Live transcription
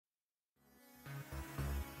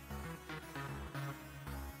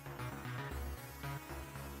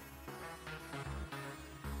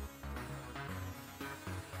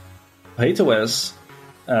HATEOAS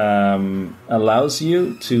allows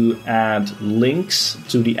you to add links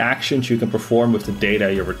to the actions you can perform with the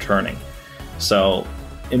data you're returning. So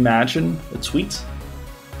imagine a tweet,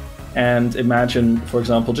 and imagine, for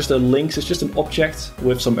example, just a links is just an object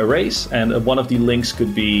with some arrays, and one of the links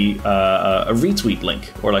could be a retweet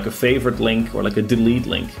link, or like a favorite link, or like a delete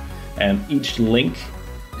link. And each link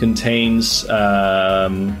contains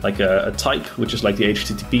like a type, which is like the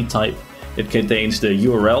HTTP type. It contains the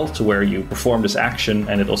URL to where you perform this action,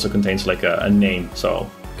 and it also contains like a name, so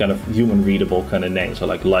kind of human readable kind of name, so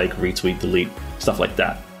like, retweet, delete, stuff like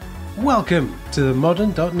that. Welcome to the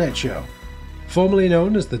Modern.NET Show. Formerly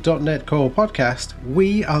known as the .NET Core Podcast,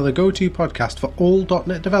 we are the go-to podcast for all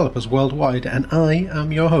 .NET developers worldwide, and I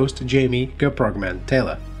am your host, Jamie GaProgMan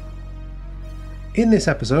Taylor. In this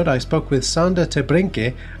episode, I spoke with Sander te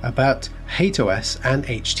Brinke about HATEOAS and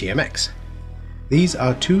HTMX. These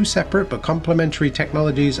are two separate but complementary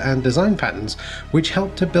technologies and design patterns which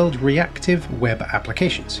help to build reactive web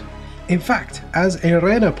applications. In fact, as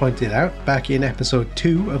Irena pointed out back in episode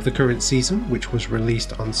 2 of the current season, which was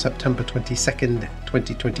released on September 22nd,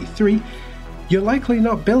 2023, you're likely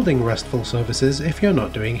not building RESTful services if you're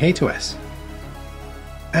not doing HATEOAS.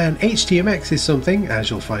 And HTMX is something, as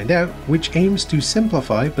you'll find out, which aims to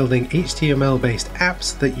simplify building HTML-based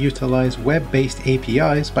apps that utilize web-based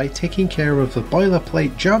APIs by taking care of the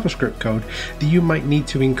boilerplate JavaScript code that you might need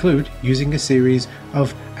to include using a series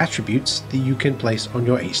of attributes that you can place on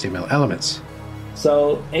your HTML elements.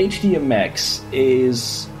 So HTMX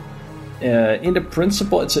is, in the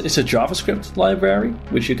principle, it's a JavaScript library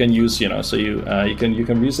which you can use. So you can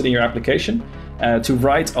use it in your application to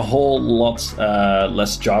write a whole lot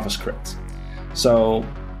less JavaScript. So,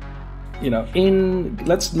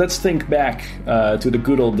 let's think back to the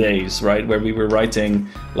good old days, right, where we were writing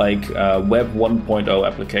like Web 1.0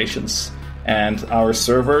 applications, and our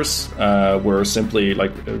servers were simply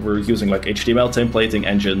we're using like HTML templating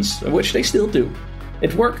engines, which they still do.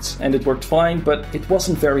 It worked, and it worked fine, but it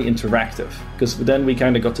wasn't very interactive, because then we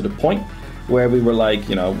kind of got to the point where we were like,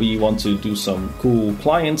 we want to do some cool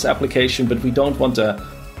clients application, but we don't want to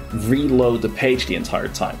reload the page the entire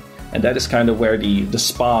time. And that is kind of where the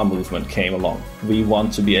SPA movement came along. We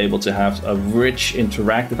want to be able to have a rich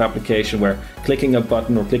interactive application where clicking a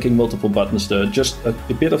button or clicking multiple buttons, just a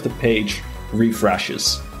bit of the page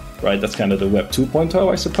refreshes, right? That's kind of the Web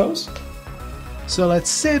 2.0, I suppose. So let's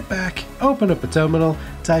sit back, open up a terminal,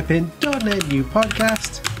 type in .NET New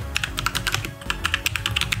Podcast,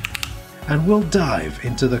 and we'll dive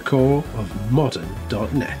into the core of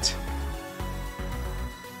modern.NET.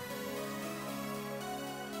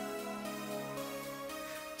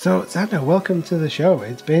 So, Sander, welcome to the show.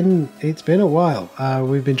 It's been a while.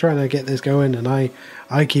 We've been trying to get this going, and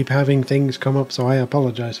I keep having things come up, so I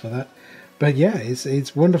apologize for that. But yeah,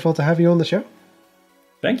 it's wonderful to have you on the show.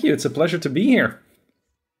 Thank you. It's a pleasure to be here.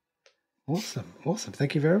 Awesome.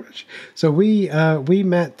 Thank you very much. So we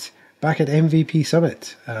met back at MVP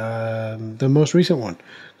Summit, the most recent one,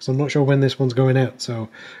 because I'm not sure when this one's going out. So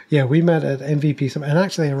yeah, we met at MVP Summit, and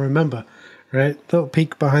actually I remember, right, little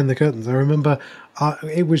peek behind the curtains. I remember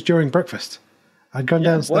it was during breakfast. I'd gone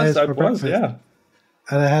downstairs for breakfast, yeah.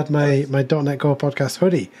 And I had my .NET Core Podcast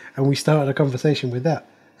hoodie, and we started a conversation with that.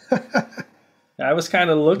 I was kind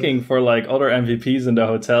of looking for like other MVPs in the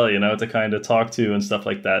hotel, to kind of talk to and stuff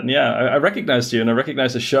like that. And yeah, I recognized you, and I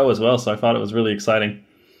recognized the show as well, so I thought it was really exciting.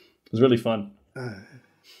 It was really fun.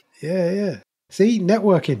 Yeah. See,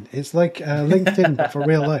 networking. It's like LinkedIn, but for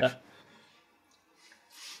real life.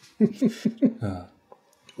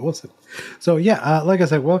 Awesome. So yeah, like I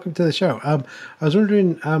said, welcome to the show. I was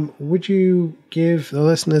wondering, would you give the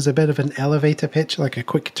listeners a bit of an elevator pitch, like a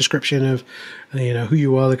quick description of, who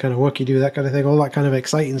you are, the kind of work you do, that kind of thing, all that kind of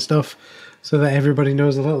exciting stuff, so that everybody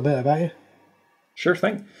knows a little bit about you? Sure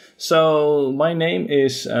thing. So my name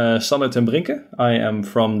is Sander te Brinke. I am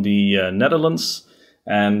from the Netherlands,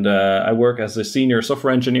 and I work as a senior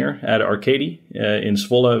software engineer at Arcadie in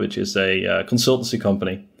Zwolle, which is a consultancy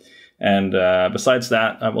company. And besides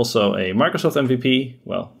that, I'm also a Microsoft MVP,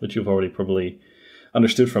 which you've already probably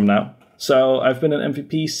understood from now. So I've been an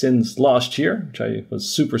MVP since last year, which I was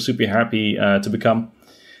super, super happy to become.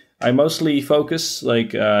 I mostly focus,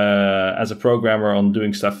 as a programmer, on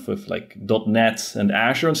doing stuff with .NET and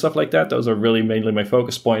Azure and stuff like that. Those are really mainly my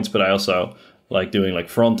focus points, but I also like doing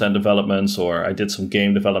front-end developments, or I did some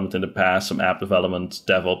game development in the past, some app development,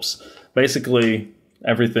 DevOps. Basically,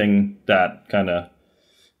 everything that kind of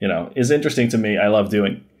is interesting to me, I love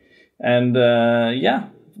doing. And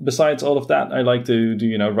besides all of that, I like to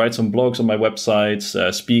do, write some blogs on my websites,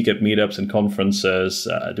 speak at meetups and conferences,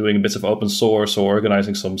 doing bits of open source, or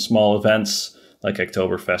organizing some small events like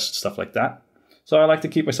Oktoberfest, stuff like that. So I like to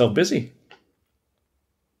keep myself busy.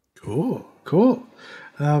 Cool.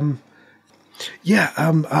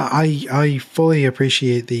 I fully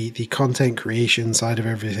appreciate the content creation side of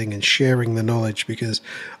everything and sharing the knowledge, because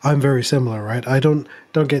I'm very similar, right? I don't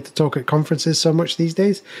get to talk at conferences so much these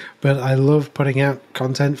days, but I love putting out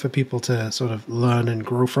content for people to sort of learn and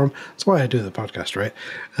grow from. That's why I do the podcast, right?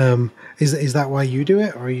 Is that why you do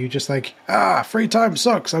it, or are you just like, free time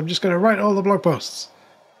sucks, I'm just going to write all the blog posts?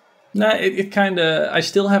 No, it kind of, I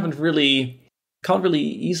still can't really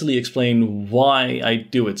easily explain why I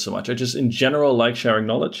do it so much. I just, in general, like sharing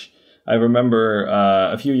knowledge. I remember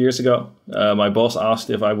a few years ago, my boss asked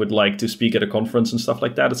if I would like to speak at a conference and stuff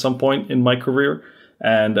like that at some point in my career.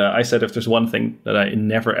 And I said, if there's one thing that I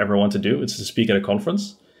never, ever want to do, it's to speak at a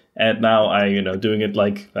conference. And now doing it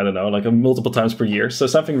like multiple times per year. So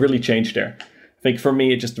something really changed there. I think for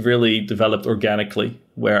me, it just really developed organically,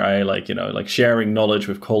 where I like sharing knowledge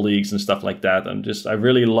with colleagues and stuff like that. And I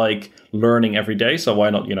really like learning every day. So why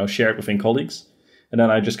not, share it within colleagues? And then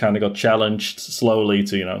I just kind of got challenged slowly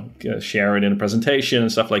to, share it in a presentation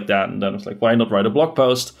and stuff like that. And then I was like, why not write a blog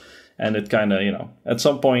post? And it kind of, at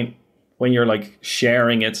some point when you're like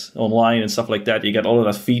sharing it online and stuff like that, you get all of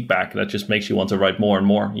that feedback that just makes you want to write more and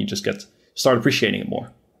more. You just start appreciating it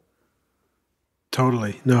more.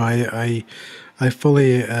 Totally. No, I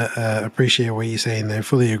fully appreciate what you're saying there. I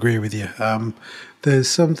fully agree with you. There's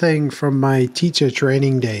something from my teacher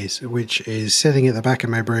training days, which is sitting at the back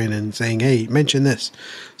of my brain and saying, hey, mention this.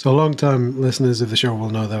 So long-time listeners of the show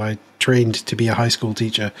will know that I trained to be a high school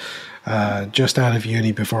teacher just out of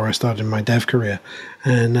uni before I started my dev career.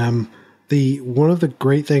 And one of the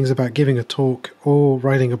great things about giving a talk or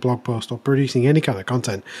writing a blog post or producing any kind of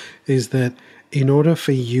content is that in order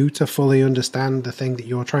for you to fully understand the thing that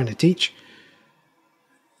you're trying to teach,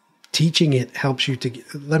 teaching it helps you to...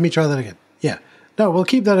 Let me try that again. Yeah. No, we'll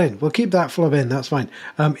keep that in. We'll keep that flub in. That's fine.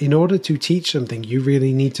 In order to teach something, you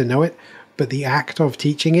really need to know it. But the act of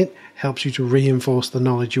teaching it helps you to reinforce the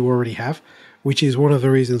knowledge you already have, which is one of the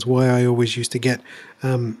reasons why I always used to get...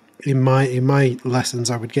 in my lessons,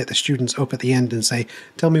 I would get the students up at the end and say,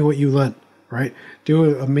 tell me what you learned, right?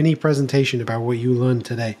 Do a mini presentation about what you learned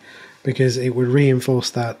today, because it would reinforce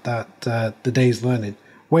that the day's learning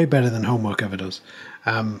way better than homework ever does.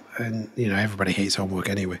 And everybody hates homework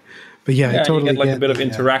anyway. But I totally you get a bit of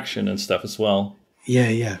interaction and stuff as well.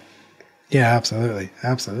 Yeah, absolutely.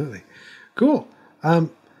 Cool.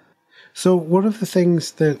 So one of the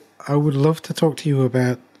things that I would love to talk to you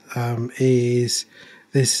about is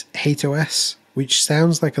this HATEOAS, which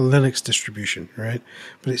sounds like a Linux distribution, right?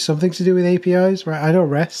 But it's something to do with APIs, right? I know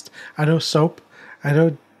REST, I know SOAP, I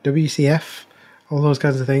know WCF, all those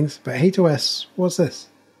kinds of things. But HATEOAS, what's this?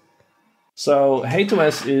 So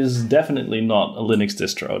HATEOAS is definitely not a Linux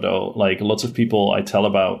distro, though. Like lots of people I tell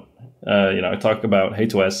about, I talk about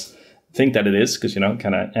HATEOAS, think that it is, because, it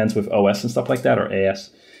kind of ends with OS and stuff like that, or AS.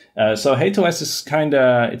 So HATEOAS is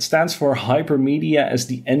it stands for Hypermedia as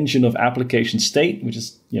the Engine of Application State, which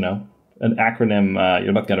is, an acronym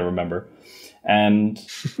you're not going to remember. And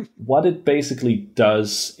what it basically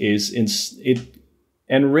does is it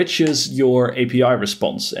enriches your API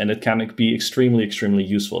response, and it can be extremely, extremely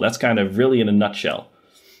useful. That's kind of really in a nutshell.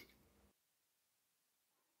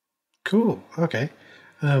 Cool. Okay.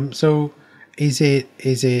 So is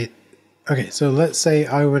it okay? So let's say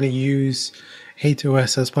I want to use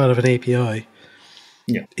HATEOAS as part of an API.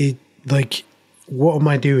 Yeah. What am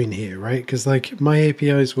I doing here, right? Because my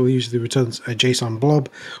APIs will usually return a JSON blob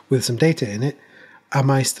with some data in it. Am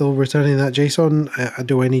I still returning that JSON?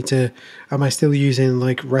 Am I still using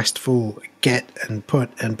RESTful get and put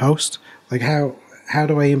and post? How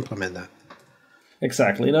do I implement that?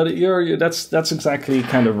 Exactly. That's exactly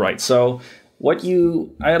kind of right. So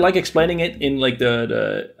I like explaining it in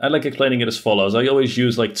I like explaining it as follows. I always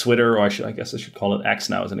use Twitter, or I guess I should call it X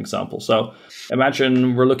now as an example. So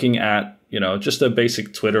imagine we're looking at, just a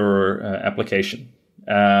basic Twitter application.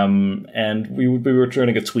 And we would be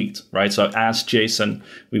returning a tweet, right? So as JSON,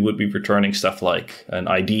 we would be returning stuff like an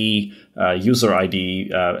ID, user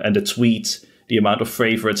ID, and the tweet, the amount of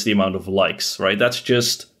favorites, the amount of likes, right? That's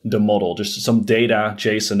just the model, just some data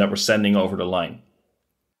JSON that we're sending over the line.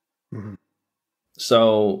 Mm-hmm.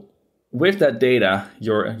 So with that data,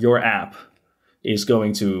 your app is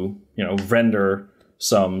going to, render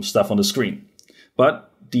some stuff on the screen. But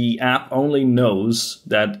the app only knows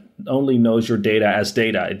your data as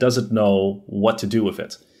data. It doesn't know what to do with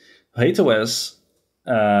it. HATEOAS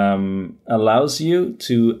allows you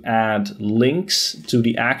to add links to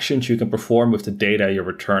the actions you can perform with the data you're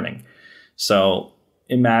returning. So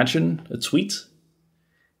imagine a tweet.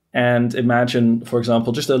 And imagine, for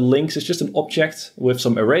example, just a links is just an object with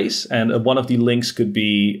some arrays, and one of the links could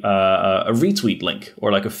be a retweet link,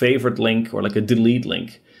 or like a favorite link, or like a delete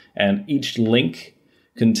link. And each link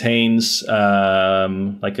contains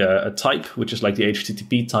like a type, which is like the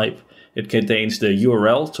HTTP type. It contains the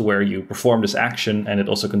URL to where you perform this action, and it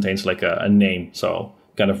also contains like a name, so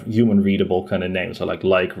kind of human readable kind of name, so like,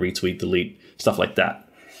 retweet, delete, stuff like that.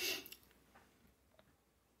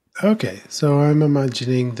 Okay, so I'm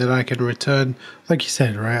imagining that I can return, like you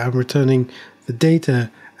said, right? I'm returning the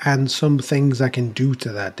data and some things I can do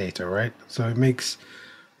to that data, right? So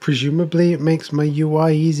presumably it makes my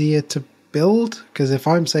UI easier to build, because if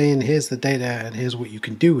I'm saying here's the data and here's what you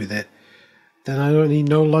can do with it, then I don't need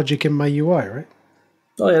no logic in my UI, right?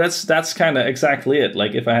 Oh yeah, that's kind of exactly it.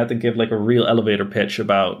 Like if I had to give like a real elevator pitch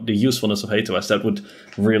about the usefulness of HATEOAS, that would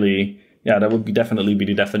really, that would definitely be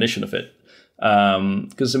the definition of it.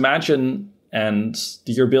 Because imagine, and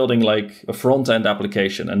you're building like a front-end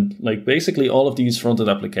application, and like basically all of these front-end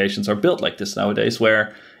applications are built like this nowadays,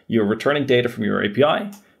 where you're returning data from your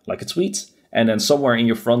API, like a tweet, and then somewhere in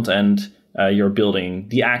your front end, you're building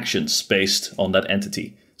the actions based on that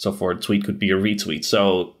entity. So for a tweet could be a retweet.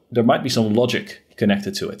 So there might be some logic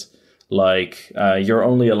connected to it. Like you're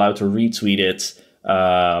only allowed to retweet it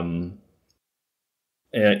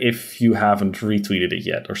if you haven't retweeted it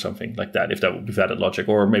yet, or something like that, if that would be valid logic.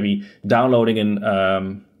 Or maybe downloading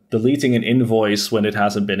and deleting an invoice when it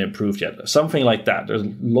hasn't been improved yet. Something like that. There's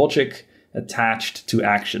logic attached to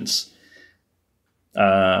actions.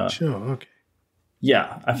 Sure, okay.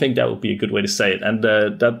 Yeah, I think that would be a good way to say it. And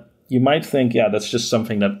that you might think, that's just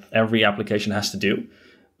something that every application has to do.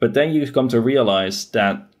 But then you come to realize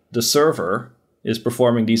that the server is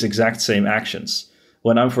performing these exact same actions.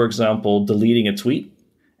 When I'm, for example, deleting a tweet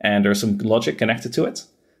and there's some logic connected to it,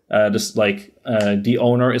 just like the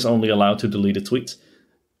owner is only allowed to delete a tweet,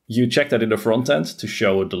 you check that in the front end to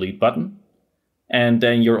show a delete button. And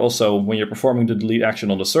then you're also, when you're performing the delete action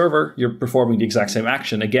on the server, you're performing the exact same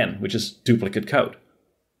action again, which is duplicate code.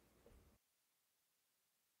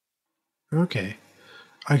 Okay.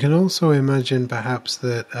 I can also imagine perhaps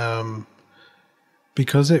that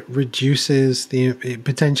because it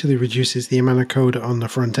potentially reduces the amount of code on the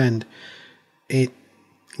front end, it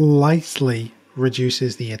lightly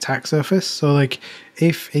reduces the attack surface. So like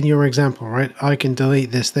if in your example, right, I can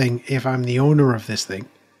delete this thing if I'm the owner of this thing,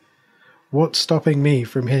 what's stopping me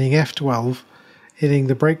from hitting F12, hitting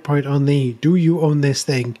the breakpoint on the do you own this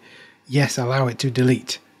thing? Yes, allow it to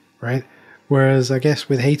delete, right? Whereas I guess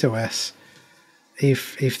with HATEOAS,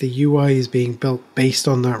 if the UI is being built based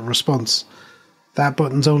on that response, that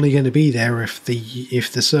button's only going to be there if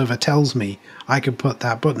the server tells me I can put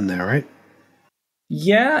that button there, right?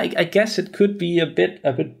 Yeah, I guess it could be a bit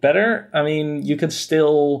better. I mean, you could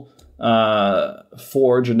still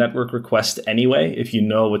forge a network request anyway if you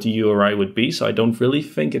know what the URI would be. So I don't really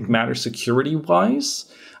think it matters security-wise.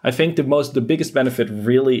 I think the biggest benefit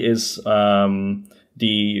really is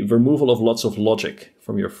the removal of lots of logic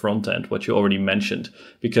from your front end, what you already mentioned,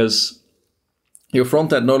 because your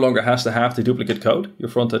front end no longer has to have the duplicate code. Your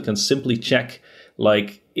front end can simply check,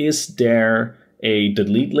 like, is there a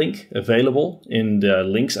delete link available in the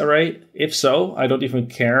links array? If so, I don't even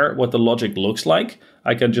care what the logic looks like.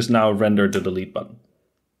 I can just now render the delete button.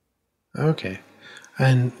 Okay.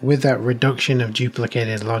 And with that reduction of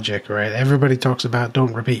duplicated logic, right, everybody talks about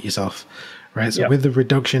don't repeat yourself, right? So with the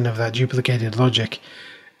reduction of that duplicated logic,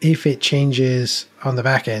 if it changes on the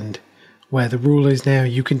back end, where the rule is now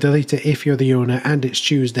you can delete it if you're the owner and it's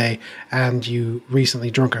Tuesday and you recently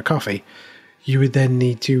drunk a coffee, you would then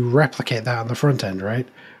need to replicate that on the front end, right?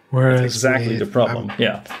 Whereas that's exactly the problem.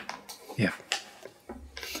 Yeah.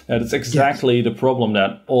 That's exactly the problem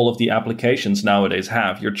that all of the applications nowadays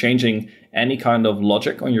have. You're changing any kind of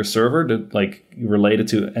logic on your server that, like, related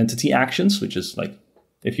to entity actions, which is like,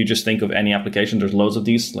 if you just think of any application, there's loads of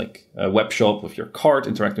these, like a web shop with your cart,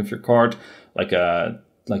 interacting with your cart, like a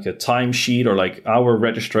timesheet, or like our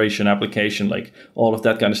registration application, like all of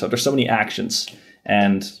that kind of stuff. There's so many actions,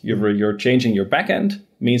 and you're changing your backend,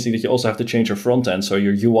 means that you also have to change your front end, so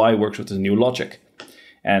your UI works with the new logic.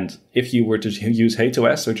 And if you were to use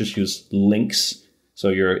HATEOAS, or just use links, so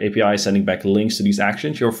your API is sending back links to these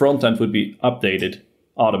actions, your front end would be updated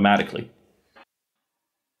automatically.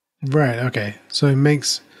 Right, okay. So it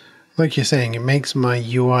makes, like you're saying, it makes my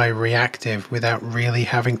UI reactive without really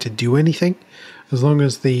having to do anything. As long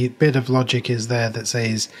as the bit of logic is there that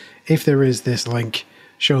says, if there is this link,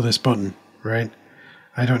 show this button, right?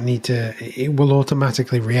 I don't need to, it will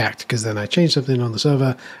automatically react, because then I change something on the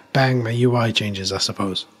server, bang, my UI changes, I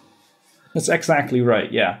suppose. That's exactly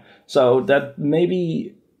right, yeah. So that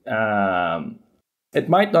maybe It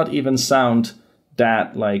might not even sound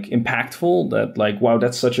that like impactful, that like, wow,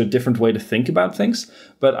 that's such a different way to think about things.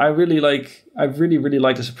 But I really like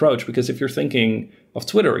this approach, because if you're thinking of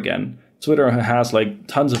Twitter again, Twitter has like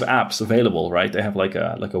tons of apps available, right? They have like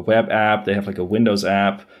a web app, they have like a Windows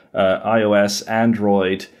app, iOS,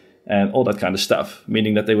 Android, and all that kind of stuff,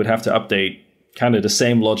 meaning that they would have to update kind of the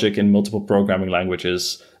same logic in multiple programming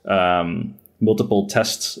languages, multiple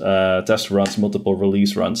test runs, multiple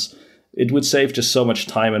release runs. It would save just so much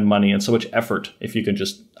time and money and so much effort if you can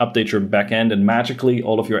just update your backend and magically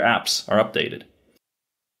all of your apps are updated.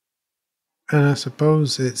 And I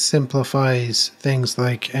suppose it simplifies things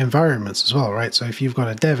like environments as well, right? So if you've got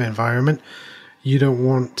a dev environment, you don't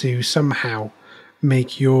want to somehow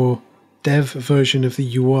make your dev version of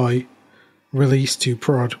the UI release to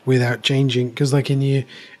prod without changing, because like in the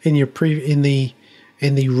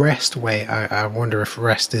REST way, I wonder if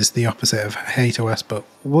REST is the opposite of HATEOAS, but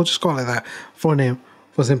we'll just call it that for now,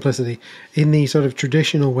 for simplicity. In the sort of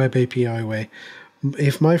traditional web API way,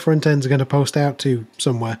 if my front end's going to post out to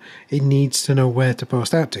somewhere, it needs to know where to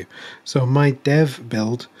post out to. So my dev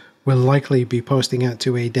build will likely be posting out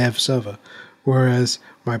to a dev server, whereas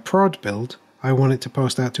my prod build, I want it to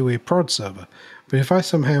post out to a prod server. But if I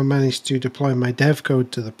somehow manage to deploy my dev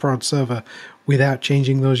code to the prod server without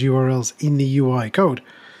changing those URLs in the UI code,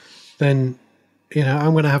 then,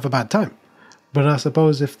 I'm going to have a bad time. But I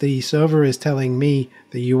suppose if the server is telling me,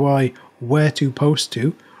 the UI, where to post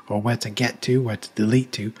to, or where to get to, where to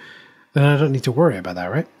delete to, then I don't need to worry about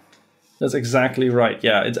that, right? That's exactly right.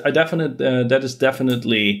 Yeah, that is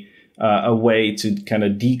definitely a way to kind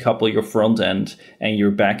of decouple your front end and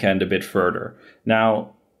your back end a bit further.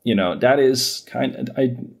 Now, that is kind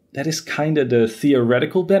of the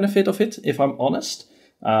theoretical benefit of it, if I'm honest.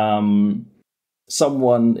 If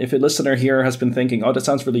a listener here has been thinking, oh, that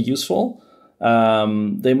sounds really useful,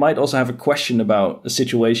 they might also have a question about a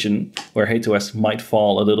situation where HATEOAS might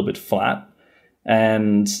fall a little bit flat.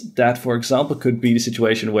 And that, for example, could be the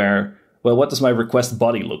situation where, well, what does my request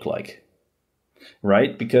body look like?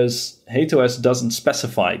 Right? Because HATEOAS doesn't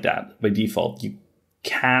specify that by default. You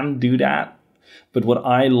can do that. But what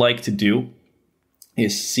I like to do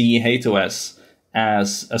is see HATEOAS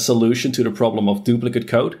as a solution to the problem of duplicate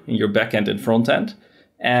code in your backend and front end.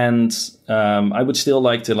 And I would still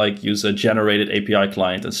like to use a generated API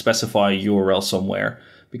client and specify a URL somewhere,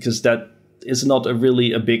 because that is not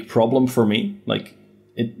really a big problem for me.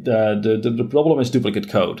 The problem is duplicate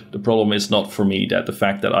code. The problem is not for me the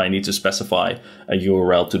fact that I need to specify a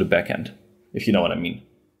URL to the backend, if you know what I mean.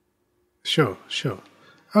 Sure.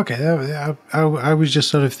 Okay, I was just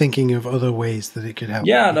sort of thinking of other ways that it could help.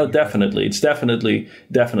 Yeah, no, definitely. It's definitely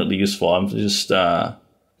useful. I'm just like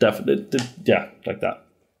that.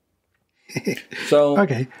 So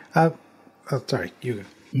okay. Sorry, you go.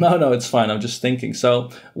 No, it's fine. I'm just thinking. So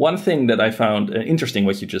one thing that I found interesting,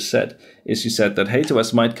 what you just said, is you said that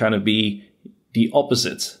HATEOAS might kind of be the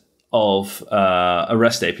opposite of a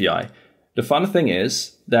REST API. The fun thing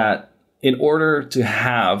is that in order to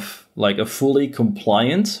have a fully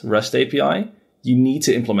compliant REST API, you need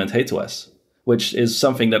to implement HATEOAS, which is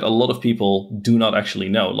something that a lot of people do not actually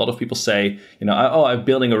know. A lot of people say, I'm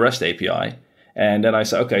building a REST API. And then I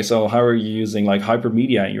say, okay, so how are you using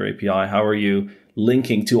Hypermedia in your API? How are you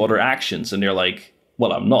linking to other actions? And they're like,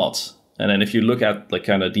 well, I'm not. And then if you look at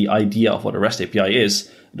kind of the idea of what a REST API is,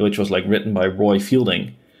 which was written by Roy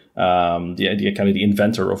Fielding, the idea, kind of the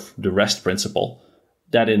inventor of the REST principle,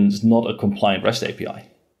 that is not a compliant REST API.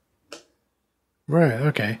 Right,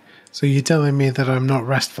 okay. So you're telling me that I'm not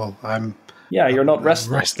RESTful. You're not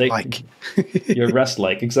RESTful. REST-like. You're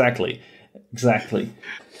REST-like, exactly.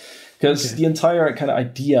 Because the entire kind of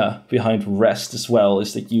idea behind REST as well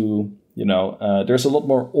is that there's a lot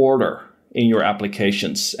more order in your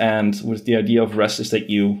applications. And with the idea of REST is that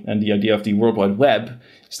and the idea of the World Wide Web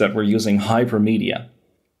is that we're using Hypermedia.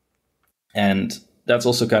 And that's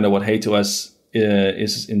also kind of what HATEOAS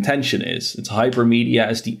is intention is. It's Hypermedia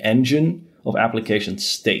as the engine of application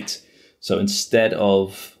state. So instead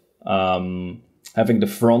of having the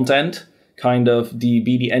front end kind of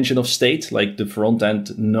be the engine of state, like the front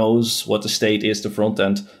end knows what the state is, the front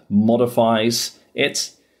end modifies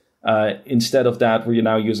it. Instead of that, we're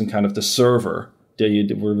now using kind of the server.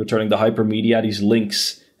 We're returning the Hypermedia, these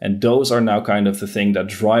links, and those are now kind of the thing that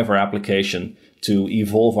drive our application to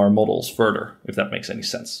evolve our models further, if that makes any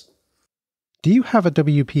sense. Do you have a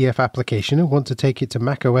WPF application and want to take it to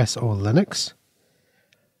macOS or Linux?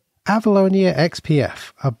 Avalonia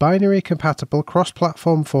XPF, a binary-compatible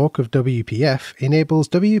cross-platform fork of WPF, enables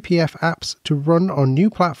WPF apps to run on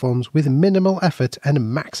new platforms with minimal effort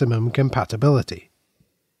and maximum compatibility.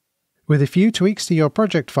 With a few tweaks to your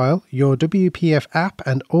project file, your WPF app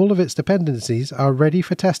and all of its dependencies are ready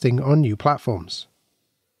for testing on new platforms.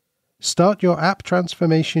 Start your app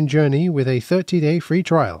transformation journey with a 30-day free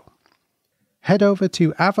trial. Head over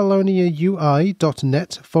to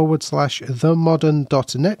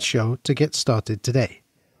avaloniaui.net/themodern.net show to get started today.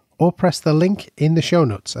 Or press the link in the show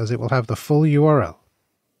notes as it will have the full URL.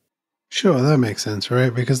 Sure, that makes sense,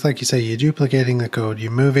 right? Because like you say, you're duplicating the code,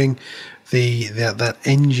 you're moving that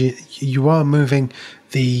engine, you are moving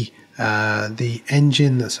the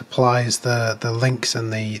engine that supplies the links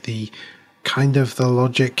and the kind of the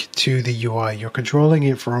logic to the UI. You're controlling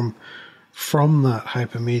it from that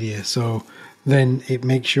Hypermedia. So then it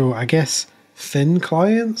makes your, I guess, thin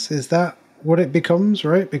clients, is that what it becomes,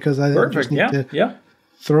 right? Because I just need to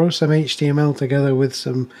throw some HTML together with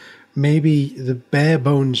some, maybe the bare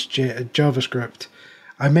bones JavaScript.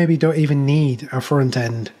 I maybe don't even need a front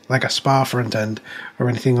end, like a SPA front end or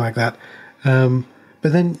anything like that. But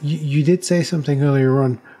then you did say something earlier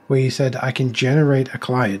on where you said I can generate a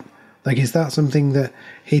client. Like, is that something that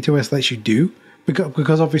HATEOAS lets you do?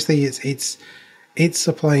 Because obviously it's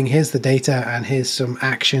supplying, here's the data and here's some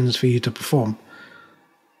actions for you to perform.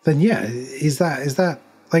 Then yeah, is that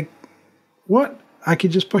like, what? I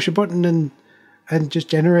could just push a button and just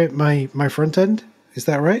generate my front end? Is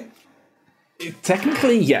that right?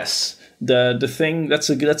 Technically, yes. The thing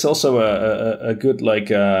that's also a good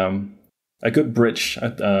a good bridge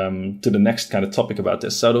to the next kind of topic about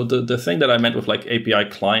this. So the thing that I meant with like API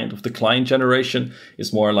client, with the client generation,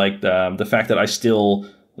 is more like the fact that I still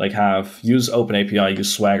like use OpenAPI,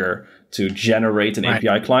 use Swagger to generate an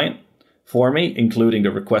API client for me, including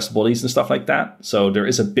the request bodies and stuff like that. So there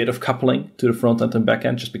is a bit of coupling to the front end and back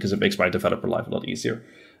end, just because it makes my developer life a lot easier.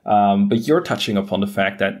 But you're touching upon the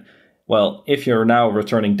fact that, well, if you're now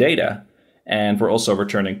returning data and we're also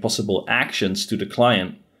returning possible actions to the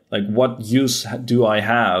client, like what use do I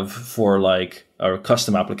have for like a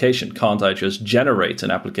custom application? Can't I just generate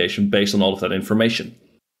an application based on all of that information?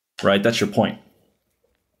 Right? That's your point.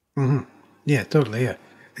 Mm-hmm. Yeah, totally. Yeah.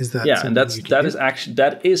 Is that and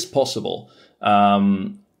that is possible.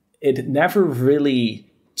 It never really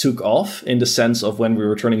took off in the sense of when we were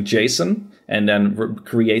returning JSON and then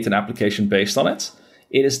create an application based on it.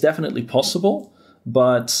 It is definitely possible,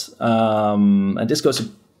 but and this goes a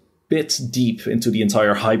bit deep into the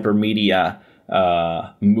entire hypermedia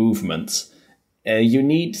movement.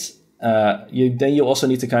 You also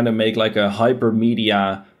need to kind of make like a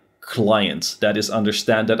hypermedia client that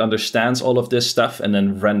understands all of this stuff and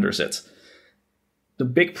then renders it. The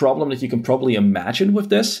big problem that you can probably imagine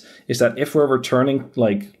with this is that if we're returning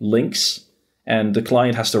like links and the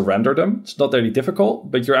client has to render them, it's not very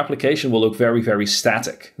difficult, but your application will look very, very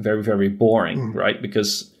static, very, very boring, right?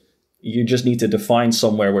 Because you just need to define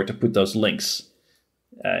somewhere where to put those links.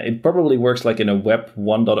 It probably works like in a Web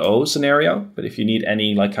 1.0 scenario, but if you need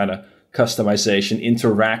any like kind of customization,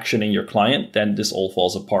 interaction in your client, then this all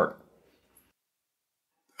falls apart.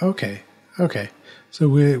 Okay. So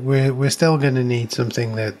we're still going to need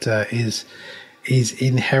something that is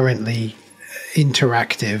inherently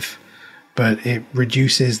interactive, but it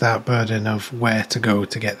reduces that burden of where to go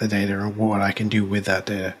to get the data and what I can do with that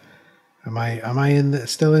data. Am I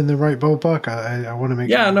still in the right ballpark? I want to make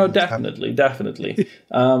sure. Yeah, no, definitely.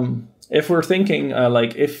 If we're thinking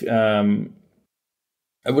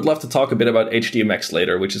I would love to talk a bit about HTMX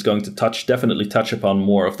later, which is going to definitely touch upon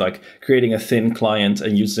more of like creating a thin client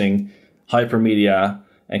and using Hypermedia,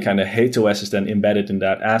 and kind of HATEOAS is then embedded in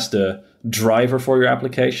that as the driver for your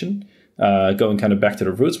application, going kind of back to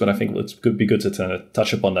the roots. But I think it could be good to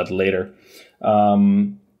touch upon that later.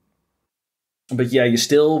 But yeah, you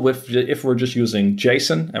still, if we're just using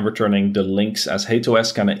JSON and returning the links as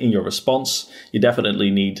HATEOAS kind of in your response, you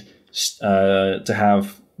definitely need to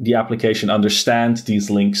have the application understand these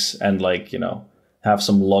links and have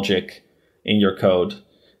some logic in your code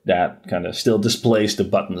that kind of still displays the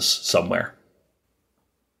buttons somewhere.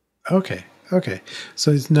 Okay.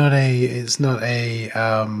 So it's not a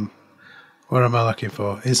what am I looking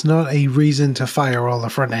for? It's not a reason to fire all the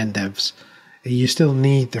front end devs. You still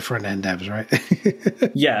need the front end devs, right?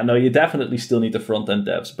 Yeah, no, you definitely still need the front end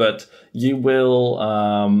devs, but you will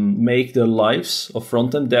make the lives of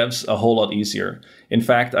front end devs a whole lot easier. In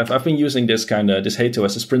fact, I've been using this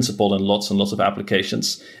HATEOAS, this principle in lots and lots of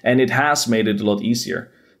applications, and it has made it a lot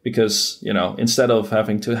easier because, instead of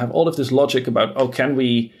having to have all of this logic about, can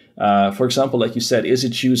we, for example, like you said, is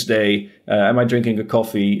it Tuesday? Am I drinking a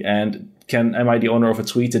coffee? And am I the owner of a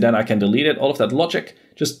tweet? And then I can delete it. All of that logic.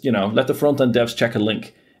 Just, let the front-end devs check a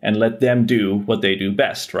link and let them do what they do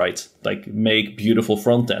best, right? Like make beautiful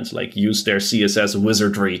front ends, like use their CSS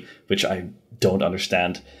wizardry, which I don't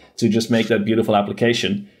understand, to just make that beautiful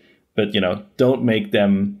application. But, don't make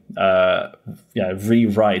them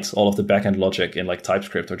rewrite all of the backend logic in like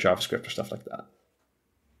TypeScript or JavaScript or stuff like that.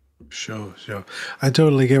 Sure. I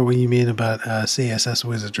totally get what you mean about CSS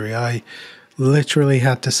wizardry. I literally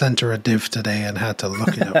had to center a div today and had to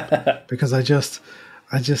look it up because I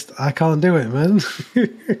can't do it, man.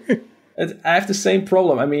 I have the same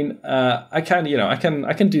problem. I mean, I can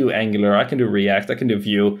do Angular, I can do React, I can do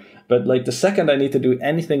Vue, but like the second I need to do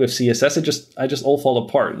anything with CSS, I just all fall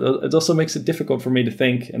apart. It also makes it difficult for me to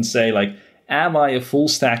think and say like, am I a full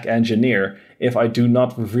stack engineer if I do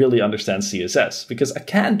not really understand CSS? Because I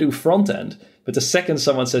can do front end, but the second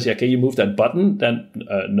someone says, yeah, can you move that button? Then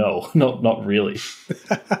no, not really.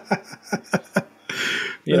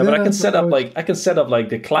 But I can set up like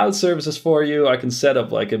the cloud services for you. I can set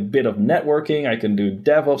up like a bit of networking. I can do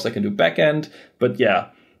DevOps. I can do backend. But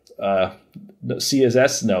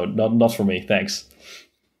CSS, no, not for me. Thanks.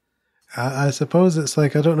 I suppose it's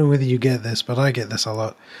like, I don't know whether you get this, but I get this a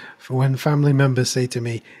lot. For when family members say to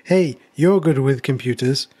me, hey, you're good with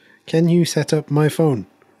computers, can you set up my phone?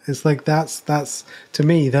 It's like, that's to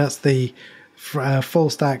me, that's the full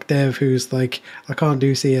stack dev who's like, I can't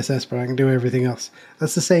do CSS, but I can do everything else.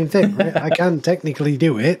 That's the same thing, right? I can technically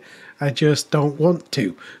do it. I just don't want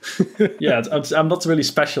to. Yeah, I'm not really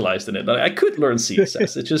specialized in it. I could learn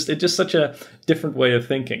CSS. It's just such a different way of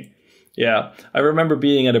thinking. Yeah, I remember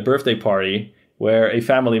being at a birthday party where a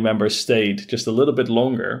family member stayed just a little bit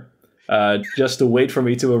longer just to wait for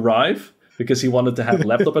me to arrive because he wanted to have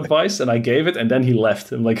laptop advice, and I gave it, and then he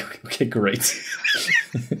left. I'm like, okay, great.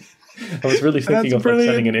 I was really thinking of like,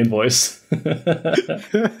 sending an invoice.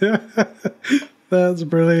 That's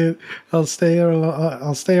brilliant. I'll stay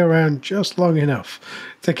around just long enough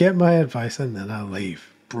to get my advice, and then I'll leave.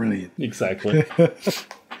 Brilliant. Exactly.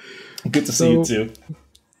 Good to see you too.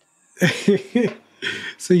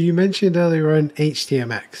 So you mentioned earlier on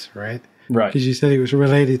HTMX, right? Right. Because you said it was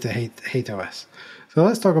related to HATEOAS. So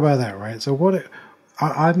let's talk about that, right? So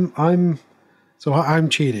I'm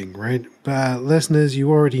cheating, right? But listeners, you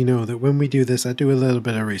already know that when we do this, I do a little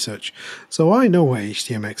bit of research. So I know what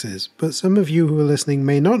HTMX is, but some of you who are listening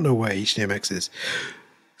may not know what HTMX is.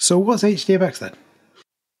 So what's HTMX then?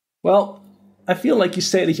 Well, I feel like you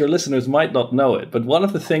say that your listeners might not know it, but one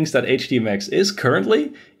of the things that HTMX is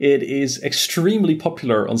currently, it is extremely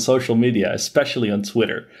popular on social media, especially on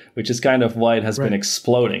Twitter, which is kind of why it has been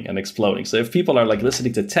exploding and exploding. So if people are like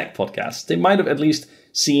listening to tech podcasts, they might have at least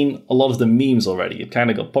seen a lot of the memes already. It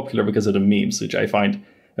kind of got popular because of the memes, which I find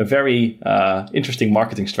a very interesting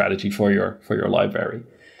marketing strategy for your library.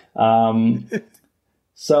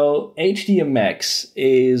 So HTMX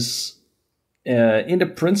is... in the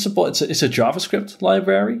principle, it's a JavaScript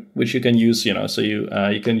library which you can use. So you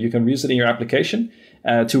can use it in your application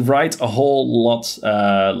to write a whole lot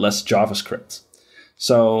less JavaScript.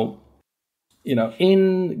 So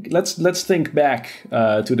let's think back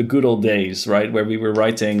to the good old days, right, where we were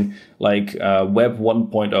writing like Web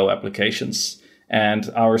 1.0 applications, and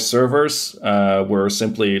our servers were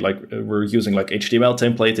simply we're using like HTML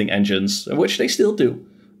templating engines, which they still do.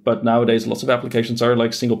 But nowadays, lots of applications are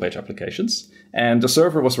like single-page applications. And the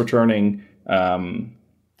server was returning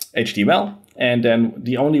HTML. And then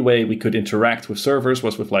the only way we could interact with servers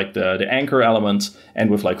was with like the anchor element and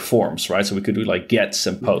with like forms, right? So we could do like gets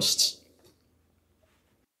and posts,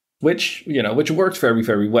 which worked very,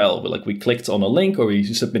 very well. Like we clicked on a link or we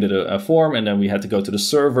submitted a form, and then we had to go to the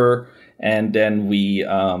server, and then we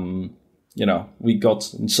got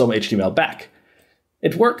some HTML back.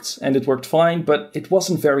 It worked, and it worked fine, but it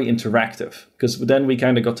wasn't very interactive, because then we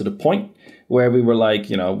kind of got to the point where we were like,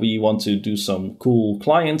 we want to do some cool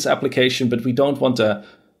clients application, but we don't want to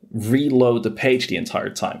reload the page the entire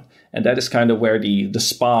time. And that is kind of where the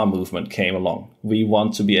spa movement came along. We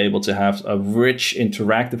want to be able to have a rich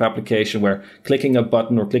interactive application where clicking a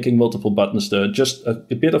button or clicking multiple buttons, just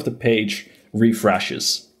a bit of the page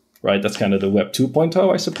refreshes, right? That's kind of the Web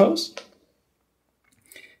 2.0, I suppose.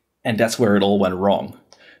 And that's where it all went wrong.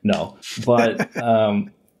 No, but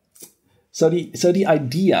so the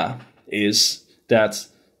idea is that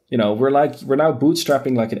we're now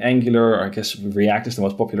bootstrapping like an Angular, or I guess React is the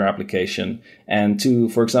most popular application, and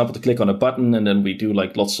for example, to click on a button, and then we do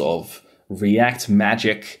like lots of React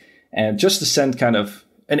magic, and just to send kind of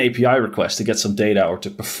an API request to get some data or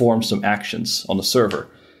to perform some actions on the server.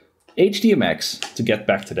 HTMX, to get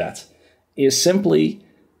back to that, is simply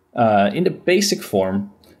in the basic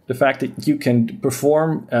form. The fact that you can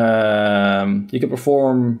perform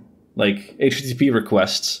like HTTP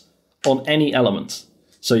requests on any element.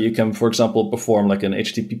 So you can, for example, perform like an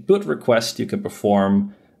HTTP put request. You can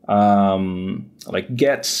perform like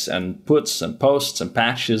gets and puts and posts and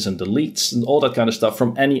patches and deletes and all that kind of stuff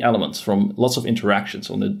from any elements, from lots of interactions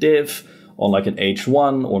on a div, on like an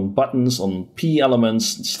H1, on buttons, on P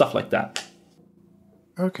elements, stuff like that.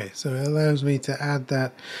 Okay, so it allows me to add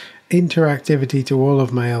that interactivity to all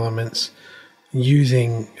of my elements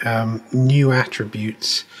using new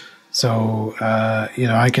attributes. So,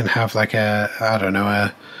 I can have like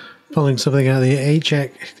pulling something out of the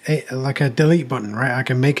HX, like a delete button, right? I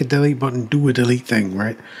can make a delete button do a delete thing,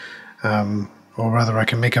 right? Or rather, I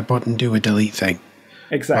can make a button do a delete thing.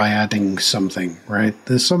 Exactly. By adding something, right?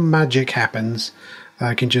 There's some magic happens.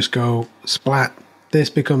 I can just go splat, this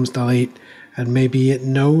becomes delete, and maybe it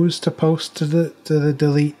knows to post to the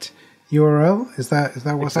delete URL. Is that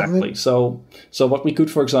what's happening? So what we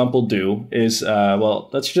could, for example, do is,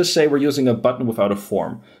 let's just say we're using a button without a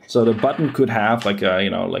form. So the button could have like a, I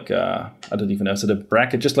don't even know, is it a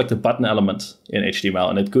bracket, just like the button element in HTML,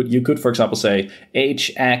 and you could, for example, say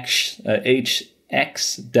hx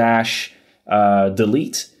dash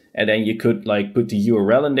delete, and then you could like put the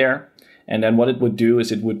URL in there. And then what it would do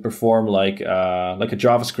is it would perform like a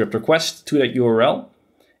JavaScript request to that URL.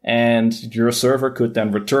 And your server could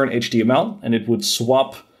then return HTML, and it would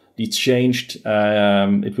swap the changed,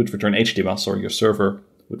 it would return HTML, sorry, your server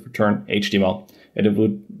would return HTML, and it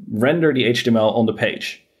would render the HTML on the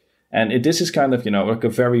page. And this is kind of, like a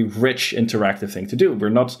very rich interactive thing to do. We're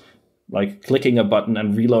not like clicking a button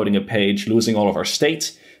and reloading a page, losing all of our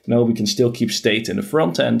state. No, we can still keep state in the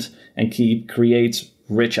front end and create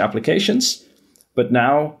rich applications. But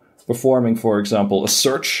now performing, for example, a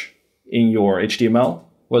search in your HTML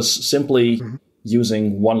was simply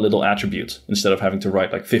using one little attribute instead of having to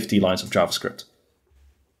write like 50 lines of JavaScript.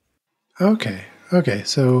 Okay.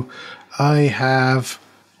 So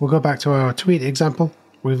we'll go back to our tweet example.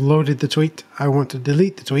 We've loaded the tweet. I want to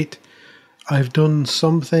delete the tweet. I've done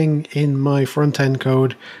something in my front-end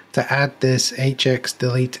code to add this hx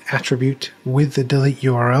delete attribute with the delete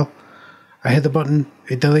URL. I hit the button,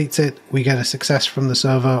 it deletes it, we get a success from the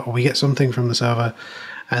server, or we get something from the server,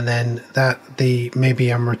 and then maybe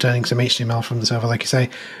I'm returning some HTML from the server, like you say.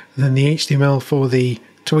 Then the HTML for the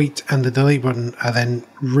tweet and the delete button are then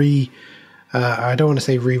I don't want to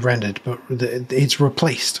say re-rendered, but it's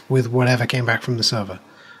replaced with whatever came back from the server.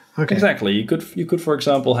 Okay. Exactly. You could, for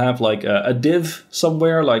example, have like a div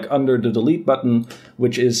somewhere, like under the delete button,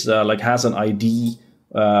 which is has an ID,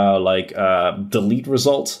 delete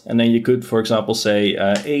result, and then you could, for example, say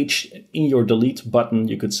in your delete button,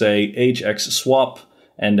 you could say hx swap,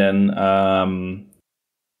 and then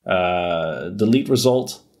delete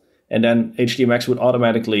result, and then HTMX would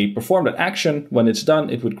automatically perform that action. When it's done,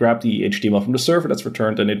 it would grab the HTML from the server that's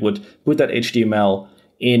returned, and it would put that HTML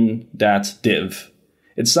in that div.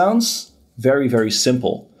 It sounds very, very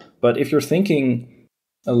simple, but if you're thinking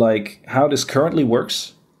like how this currently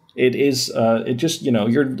works, it is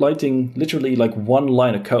you're writing literally like one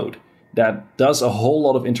line of code that does a whole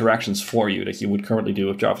lot of interactions for you that you would currently do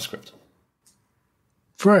with JavaScript.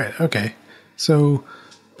 Right. Okay. So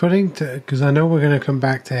because I know we're going to come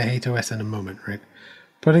back to HATEOAS in a moment, right?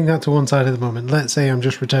 Putting that to one side at the moment, let's say I'm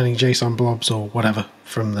just returning JSON blobs or whatever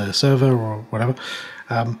from the server or whatever.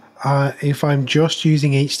 If I'm just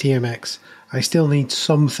using HTMX, I still need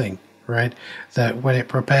something, right? That when it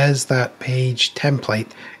prepares that page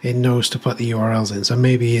template, it knows to put the URLs in. So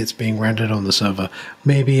maybe it's being rendered on the server.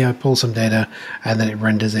 Maybe I pull some data and then it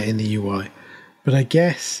renders it in the UI. But I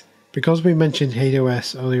guess because we mentioned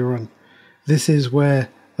HATEOAS earlier on, this is where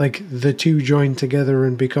like the two join together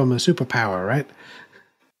and become a superpower, right?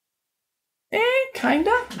 Kind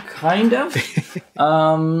of.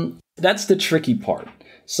 That's the tricky part.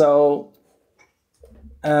 So,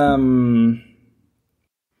 the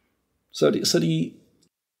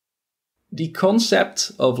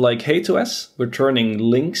concept of like HATEOAS, returning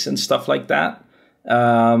links and stuff like that,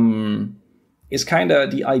 is kind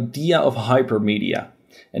of the idea of hypermedia.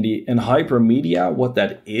 And in hypermedia, what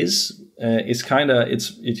that is kind of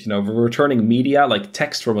it's returning media like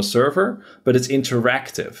text from a server, but it's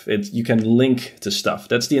interactive. You can link to stuff.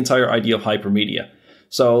 That's the entire idea of hypermedia.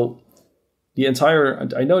 So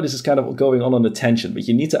I know this is kind of going on a tangent, but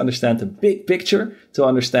you need to understand the big picture to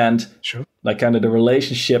understand like kind of the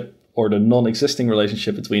relationship or the non-existing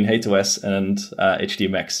relationship between HATEOAS and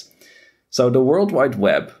HTMX. So the World Wide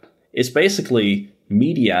Web is basically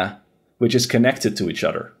media which is connected to each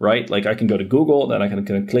other, right? Like I can go to Google, then I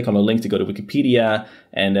can click on a link to go to Wikipedia,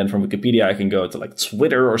 and then from Wikipedia I can go to like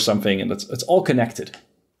Twitter or something, and it's all connected,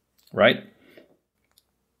 right?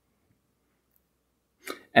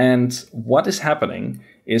 And what is happening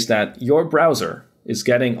is that your browser is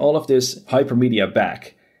getting all of this hypermedia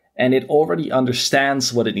back, and it already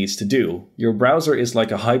understands what it needs to do. Your browser is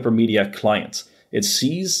like a Hypermedia client. It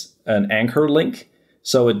sees an anchor link,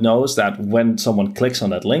 so it knows that when someone clicks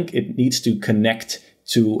on that link, it needs to connect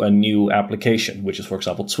to a new application, which is, for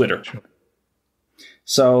example, Twitter. Sure.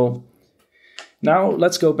 So now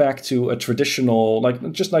let's go back to a traditional,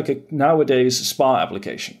 just like a nowadays spa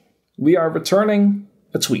application. We are returning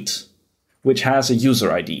a tweet, which has a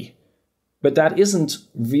user ID. But that isn't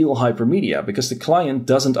real Hypermedia, because the client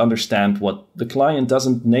doesn't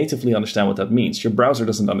natively understand what that means. Your browser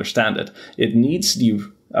doesn't understand it. It needs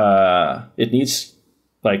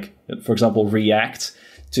for example, React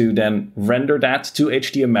to then render that to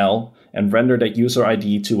HTML and render that user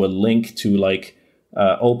ID to a link to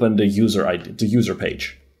open the user ID, the user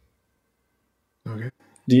page. Okay.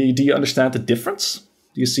 Do you understand the difference?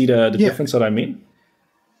 Do you see the difference that I mean?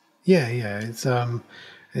 Yeah.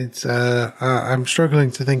 I'm struggling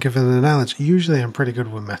to think of an analogy. Usually I'm pretty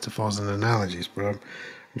good with metaphors and analogies, but I'm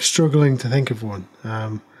struggling to think of one.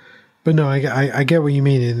 But no, I get what you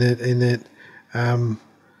mean in that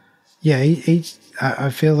I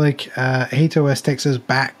feel like HATEOAS takes us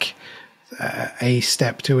back a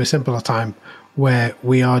step to a simpler time where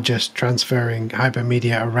we are just transferring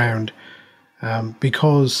Hypermedia around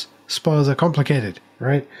because spas are complicated,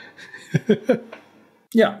 right?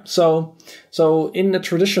 Yeah. So in the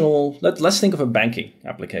traditional, let's think of a banking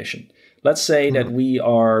application. Let's say that we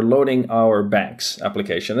are loading our bank's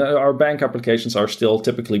application. Our bank applications are still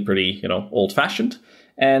typically pretty, old-fashioned.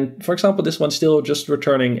 And for example, this one's still just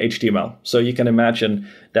returning HTML. So you can imagine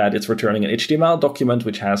that it's returning an HTML document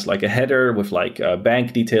which has like a header with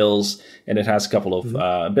bank details, and it has a couple of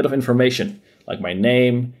a bit of information like my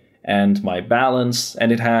name and my balance,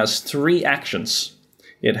 and it has 3 actions.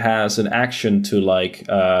 It has an action to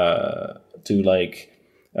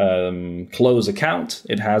close account.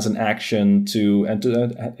 It has an action and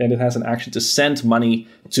it has an action to send money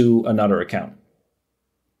to another account.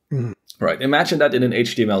 Mm-hmm. Right. Imagine that in an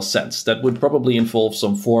HTML sense. That would probably involve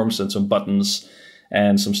some forms and some buttons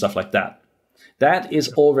and some stuff like that. That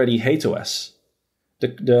is already HATEOAS.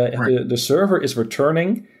 The server is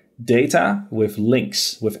returning data with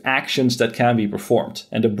links, with actions that can be performed.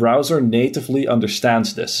 And the browser natively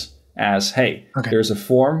understands this as, hey, there's a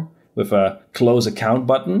form with a close account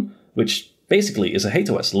button, which basically is a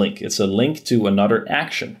HATEOAS link. It's a link to another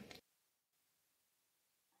action.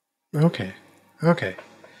 Okay.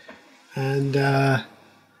 And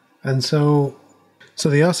so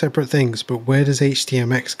they are separate things, but where does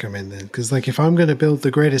HTMX come in then? Because if I'm going to build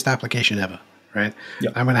the greatest application ever, right?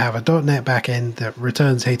 Yep. I'm going to have a .NET backend that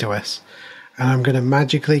returns HATEOAS, and I'm going to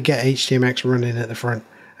magically get HTMX running at the front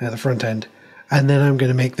end, and then I'm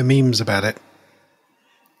going to make the memes about it.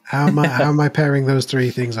 How am I pairing those 3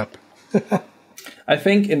 things up? I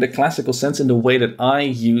think in the classical sense, in the way that I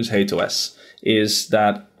use HATEOAS, is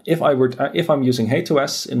that if I'm using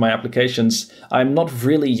HATEOAS in my applications, I'm not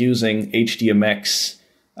really using HTMX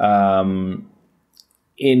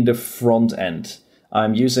in the front end.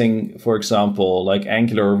 I'm using, for example,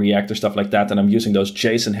 Angular or React or stuff like that, and I'm using those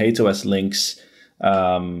JSON HATEOAS links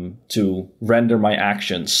to render my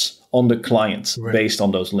actions on the client based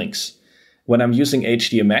on those links. When I'm using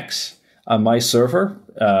HTMX, my server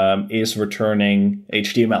is returning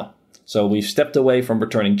HTML. So we've stepped away from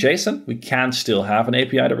returning JSON. We can still have an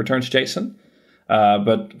API that returns JSON,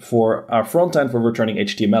 but for our front end, we're returning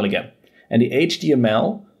HTML again. And the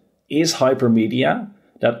HTML is Hypermedia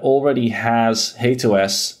that already has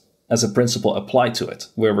HATEOAS as a principle applied to it.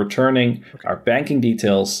 We're returning our banking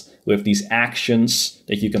details with these actions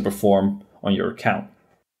that you can perform on your account.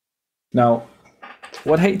 Now,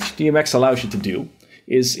 what HTMX allows you to do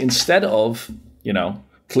is, instead of,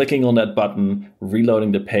 clicking on that button,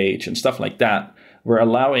 reloading the page and stuff like that, we're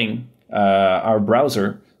allowing our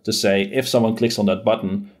browser to say, if someone clicks on that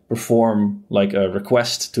button, perform a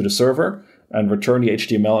request to the server and return the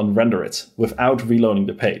HTML and render it without reloading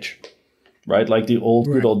the page, right? Like the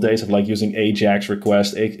good old days of using AJAX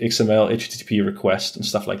request, XML, HTTP request and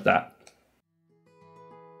stuff like that.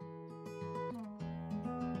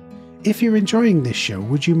 If you're enjoying this show,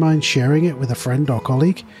 would you mind sharing it with a friend or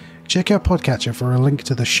colleague? Check out Podcatcher for a link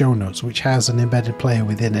to the show notes, which has an embedded player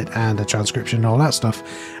within it and a transcription and all that stuff,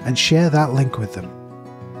 and share that link with them.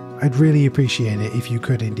 I'd really appreciate it if you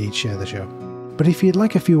could indeed share the show. But if you'd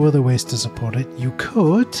like a few other ways to support it, you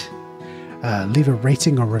could leave a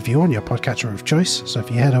rating or review on your podcatcher of choice. So if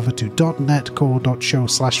you head over to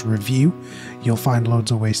 .netcore.show/review, you'll find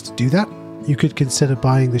loads of ways to do that. You could consider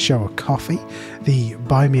buying the show a coffee. The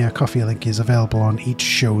Buy Me a Coffee link is available on each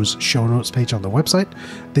show's show notes page on the website.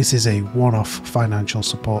 This is a one-off financial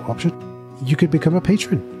support option. You could become a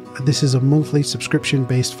patron. This is a monthly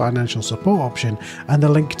subscription-based financial support option, and the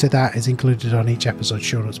link to that is included on each episode's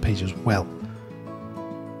show notes page as well.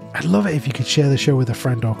 I'd love it if you could share the show with a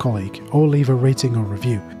friend or colleague, or leave a rating or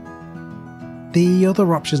review. The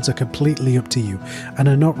other options are completely up to you, and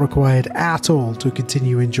are not required at all to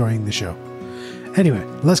continue enjoying the show. Anyway,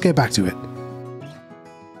 let's get back to it.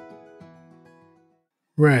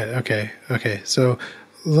 Right, okay. So,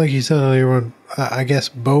 like you said earlier on, I guess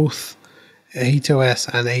both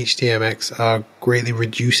HATEOAS and HTMX are greatly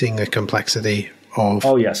reducing the complexity of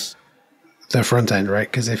the front end,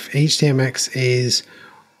 right? Because if HTMX is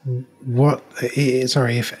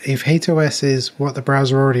if HATEOAS is what the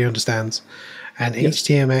browser already understands, and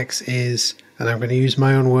HTMX is, and I'm going to use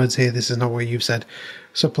my own words here, this is not what you've said,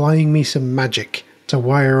 supplying me some magic to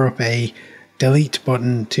wire up a delete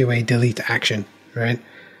button to a delete action, right?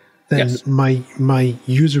 Then my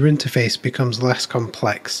user interface becomes less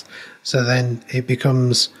complex. So then it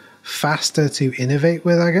becomes faster to innovate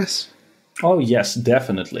with, I guess? Oh, yes,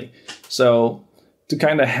 definitely. So to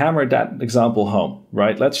kind of hammer that example home,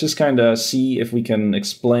 right? Let's just kind of see if we can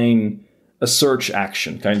explain a search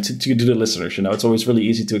action kind of to the listeners. You know, it's always really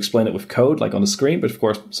easy to explain it with code, like on the screen, but of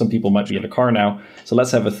course, some people might be in the car now. So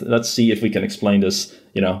let's see if we can explain this,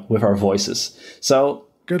 you know, with our voices. So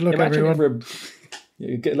good luck, everyone.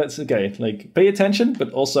 Pay attention,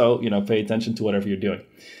 but also, you know, pay attention to whatever you're doing.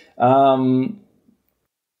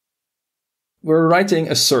 We're writing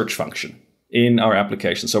a search function in our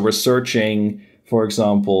application. So we're searching, for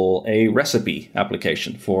example, a recipe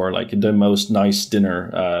application for like the most nice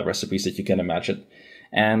dinner recipes that you can imagine.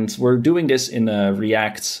 And we're doing this in a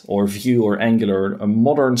React or Vue or Angular, a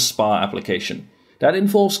modern spa application. That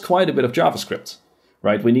involves quite a bit of JavaScript,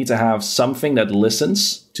 right? We need to have something that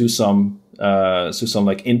listens to some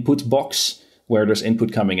like input box where there's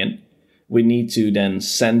input coming in. We need to then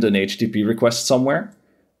send an HTTP request somewhere.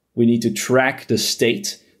 We need to track the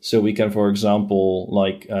state. So we can, for example,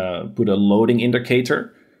 like put a loading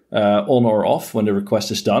indicator on or off when the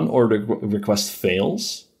request is done or the request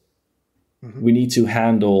fails. Mm-hmm. We need to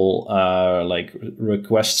handle like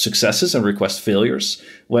request successes and request failures.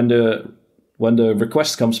 When the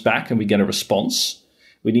request comes back and we get a response,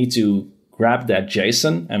 we need to grab that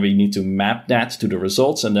JSON and we need to map that to the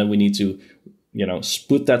results, and then we need to, you know,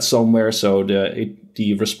 put that somewhere so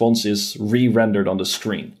the response is re-rendered on the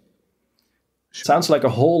screen. Sure. Sounds like a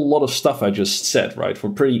whole lot of stuff I just said, right? For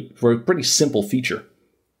a pretty simple feature.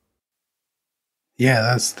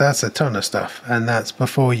 Yeah, that's a ton of stuff, and that's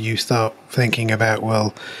before you start thinking about,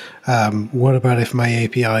 well, what about if my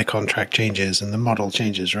API contract changes and the model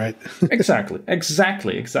changes, right? Exactly.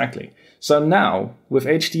 So now with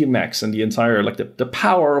HTMX and the entire like the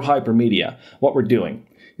power of Hypermedia, what we're doing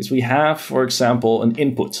is we have, for example, an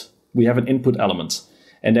input. We have an input element,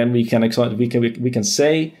 and then we can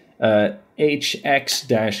say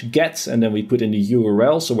hx-get, and then we put in the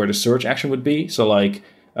URL, so where the search action would be. So like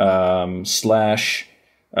 /search,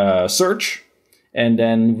 and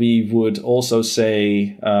then we would also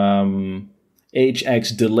say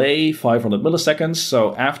hx delay 500 milliseconds.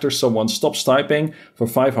 So after someone stops typing for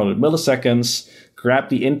 500 milliseconds, grab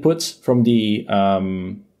the input from the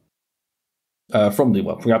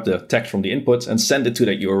grab the text from the input and send it to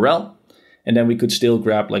that URL. And then we could still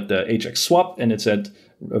grab like the hx swap, and it said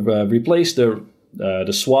replace the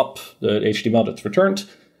swap, the HTML that's returned,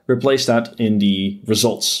 replace that in the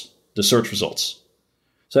results, the search results.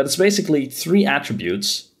 So that's basically 3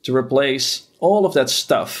 attributes to replace all of that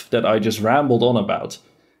stuff that I just rambled on about.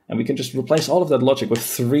 And we can just replace all of that logic with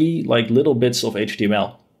 3 like little bits of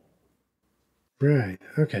HTML. Right,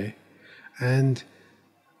 okay. And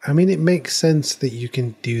I mean, it makes sense that you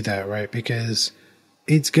can do that, right? Because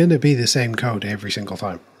it's going to be the same code every single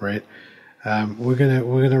time, right? We're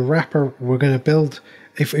gonna build.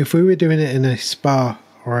 If we were doing it in a SPA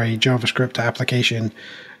or a JavaScript application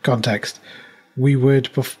context, we would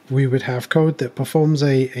have code that performs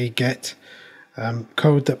a get,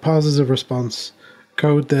 code that parses a response,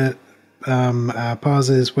 code that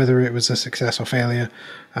parses whether it was a success or failure,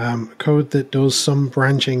 code that does some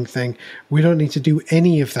branching thing. We don't need to do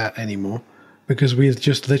any of that anymore, because we've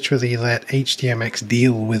just literally let HTMX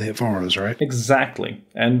deal with it for us, right? Exactly.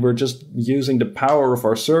 And we're just using the power of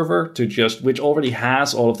our server which already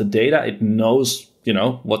has all of the data. It knows, you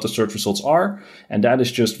know, what the search results are. And that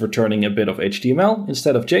is just returning a bit of HTML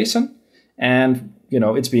instead of JSON. And, you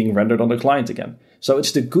know, it's being rendered on the client again. So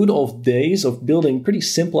it's the good old days of building pretty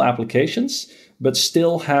simple applications, but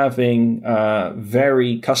still having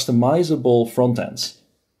very customizable front ends.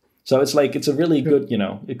 So it's like, it's a really good,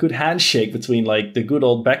 a good handshake between like the good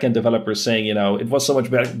old backend developers saying, it was so much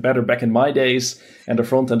better back in my days, and the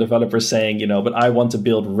front end developers saying, but I want to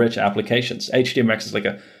build rich applications. HTMX is like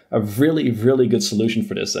a really, really good solution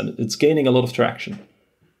for this, and it's gaining a lot of traction.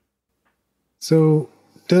 So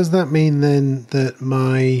does that mean then that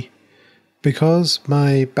because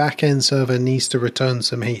my backend server needs to return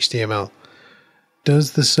some HTML,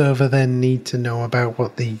 does the server then need to know about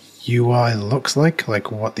what the UI looks like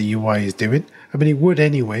what the UI is doing? I mean, it would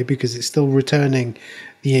anyway, because it's still returning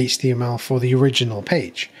the HTML for the original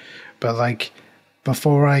page. But like,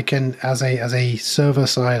 before I can, as a server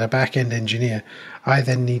side, a backend engineer, I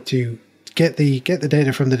then need to get the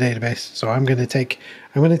data from the database. So I'm going to take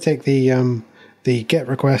the GET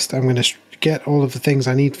request. I'm going to get all of the things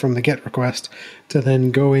I need from the GET request to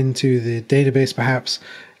then go into the database, perhaps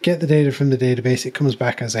get the data from the database. It comes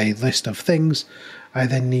back as a list of things. I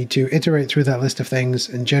then need to iterate through that list of things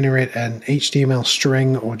and generate an HTML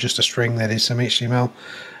string, or just a string that is some HTML,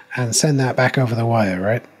 and send that back over the wire,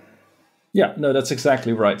 right? Yeah, no, that's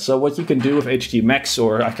exactly right. So what you can do with HTMX,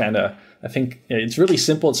 or I think it's really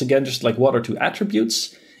simple. It's again just like 1 or 2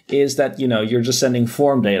 attributes, is that, you're just sending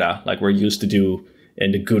form data like we're used to do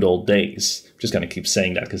in the good old days. I'm just going to keep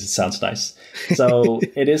saying that because it sounds nice. So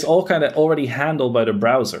it is all kind of already handled by the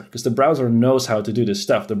browser, because the browser knows how to do this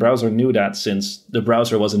stuff. The browser knew that since the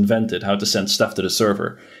browser was invented, how to send stuff to the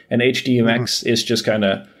server. And HTMX is just kind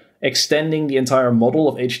of extending the entire model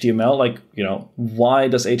of HTML. Like, why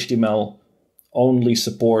does HTML only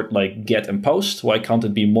support like get and post? Why can't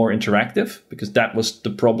it be more interactive? Because that was the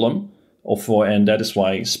problem, and that is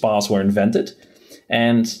why spas were invented.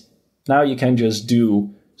 And now you can just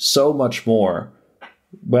do so much more.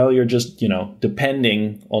 Well, you're just,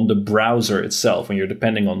 depending on the browser itself, when you're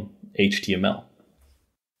depending on HTML.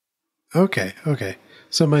 Okay.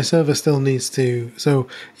 So my server still needs to... So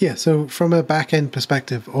from a back-end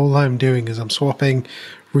perspective, all I'm doing is I'm swapping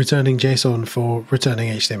returning JSON for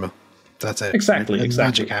returning HTML. That's it. Exactly.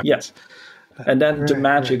 Magic happens. Yes. And then the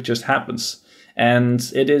magic just happens. And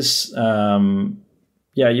it is...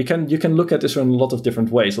 you can look at this in a lot of different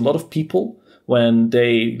ways. A lot of people, when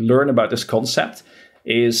they learn about this concept,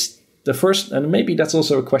 is the first, and maybe that's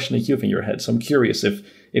also a question that you have in your head, so I'm curious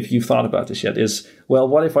if you've thought about this yet, is, well,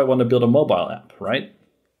 what if I want to build a mobile app, right?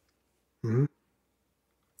 Mm-hmm.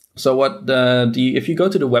 So if you go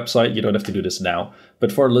to the website, you don't have to do this now,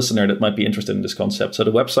 but for a listener that might be interested in this concept, so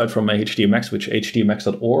the website from HTMX, which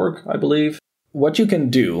htmx.org, I believe, what you can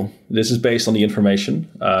do, this is based on the information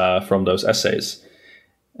from those essays,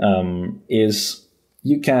 is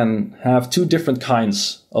you can have 2 different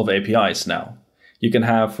kinds of APIs now. You can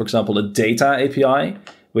have, for example, a data API,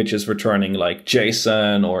 which is returning like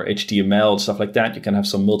JSON or HTML, stuff like that. You can have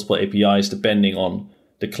some multiple APIs depending on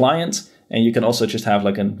the client. And you can also just have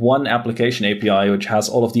like one application API, which has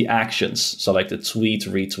all of the actions. So like the tweet,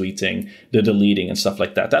 retweeting, the deleting and stuff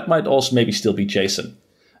like that. That might also maybe still be JSON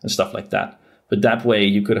and stuff like that. But that way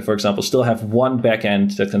you could, for example, still have one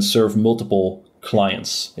backend that can serve multiple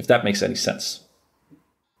clients, if that makes any sense.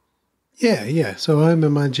 Yeah. So I'm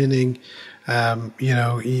imagining,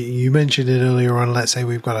 you mentioned it earlier on, let's say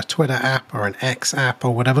we've got a Twitter app or an X app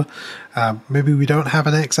or whatever. Maybe we don't have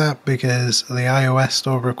an X app because the iOS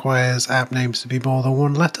store requires app names to be more than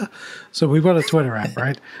 1 letter. So we've got a Twitter app,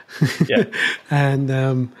 right? Yeah.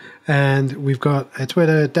 And we've got a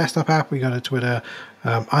Twitter desktop app, we got a Twitter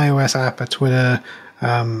iOS app, a Twitter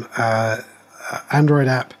Android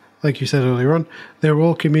app. Like you said earlier on, they're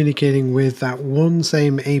all communicating with that one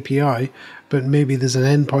same API, but maybe there's an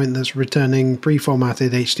endpoint that's returning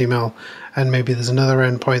pre-formatted HTML, and maybe there's another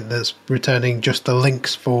endpoint that's returning just the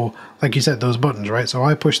links for, like you said, those buttons, right? So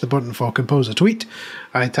I push the button for compose a tweet.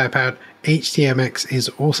 I type out HTMX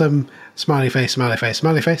is awesome, smiley face, smiley face,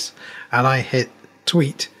 smiley face, and I hit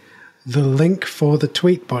tweet. The link for the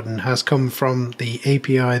tweet button has come from the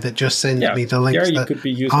API that just sends me the links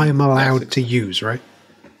that I'm allowed to use, right?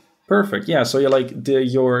 Perfect. Yeah. So you're like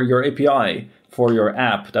your API for your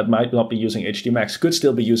app that might not be using HTMX could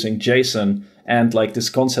still be using JSON and like this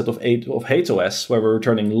concept of HATEOAS where we're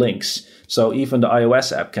returning links. So even the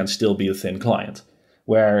iOS app can still be a thin client,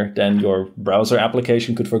 where then your browser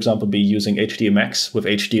application could, for example, be using HTMX with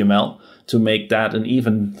HTML to make that an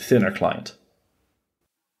even thinner client.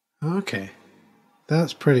 Okay,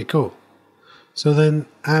 that's pretty cool. So then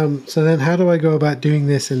how do I go about doing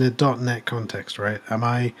this in a .NET context, right?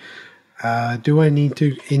 Do I need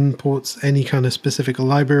to import any kind of specific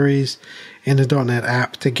libraries in a .NET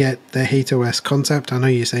app to get the HATEOAS concept? I know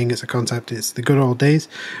you're saying it's a concept, it's the good old days,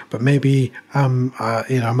 but maybe I'm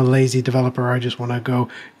a lazy developer. I just want to go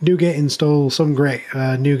NuGet install some great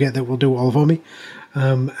NuGet that will do it all for me.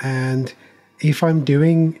 And if I'm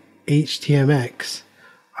doing HTMX,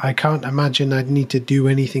 I can't imagine I'd need to do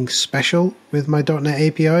anything special with my .NET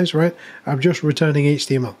APIs, right? I'm just returning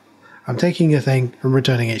HTML. I'm taking a thing and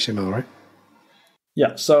returning HTML, right?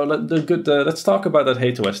 Yeah, so let's talk about that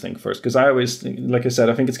HATEOAS thing first, because I always, like I said,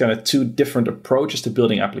 I think it's kind of two different approaches to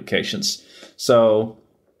building applications. So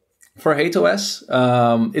for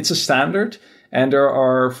HATEOAS, it's a standard, and there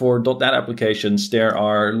are, for .NET applications, there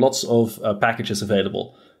are lots of packages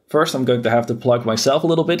available. First, I'm going to have to plug myself a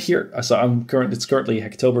little bit here. So it's currently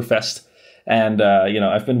Hacktoberfest, and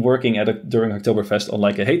I've been working during Hacktoberfest on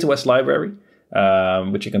like a HATEOAS library,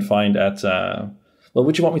 which you can find at.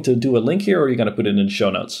 Would you want me to do a link here, or are you going to put it in the show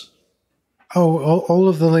notes? Oh, all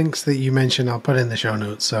of the links that you mentioned, I'll put in the show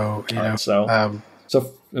notes. So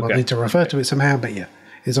we'll need to refer to it somehow. But yeah,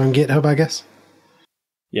 it's on GitHub, I guess.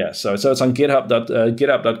 Yeah, so it's on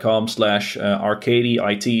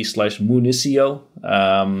github.com/arcadeit/municio.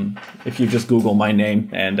 If you just Google my name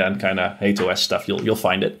and then kind of HATEOAS stuff, you'll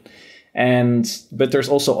find it. But there's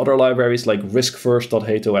also other libraries like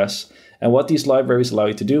riskfirst.hatoas. And what these libraries allow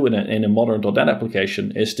you to do in a modern .NET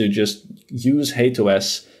application is to just use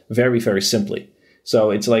HATEOAS very, very simply.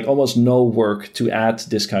 So it's like almost no work to add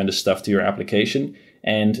this kind of stuff to your application.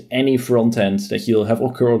 And any front end that you'll have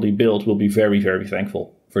currently built will be very, very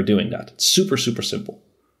thankful for doing that. It's super, super simple.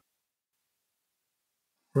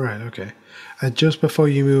 Right, okay. Just before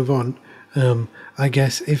you move on, I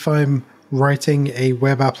guess if I'm writing a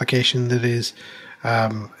web application that is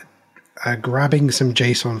grabbing some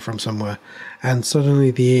JSON from somewhere, and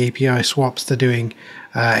suddenly the API swaps to doing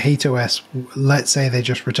HATEOAS, let's say they're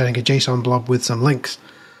just returning a JSON blob with some links,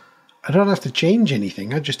 I don't have to change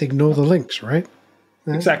anything. I just ignore the links, right?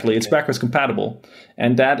 Exactly, it's backwards compatible,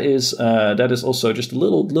 and that is also just a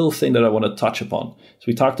little thing that I want to touch upon. So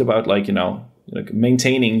we talked about like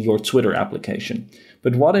maintaining your Twitter application,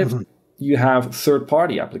 but what if you have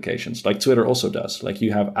third-party applications like Twitter also does? Like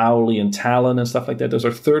you have Owly and Talon and stuff like that. Those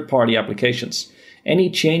are third-party applications.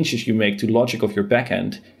 Any changes you make to logic of your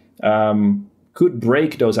backend could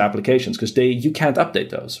break those applications because you can't update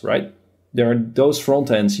those, right? There are those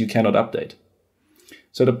front ends you cannot update.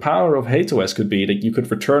 So the power of HATEOAS could be that you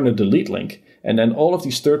could return a delete link, and then all of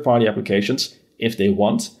these third-party applications, if they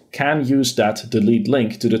want, can use that delete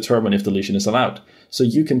link to determine if deletion is allowed. So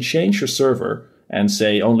you can change your server and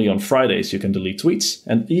say only on Fridays you can delete tweets,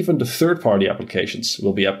 and even the third-party applications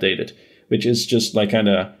will be updated, which is just like when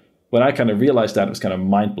I realized that, it was kind of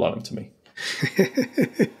mind-blowing to me.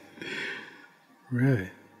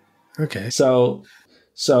 Right. Okay. So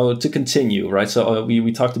to continue, right? So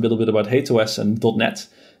we talked a little bit about HATEOAS and .NET.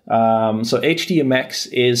 So HTMX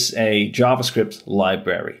is a JavaScript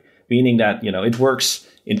library, meaning that it works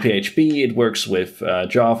in PHP, it works with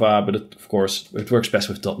Java, but of course it works best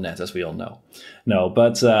with .NET, as we all know. No,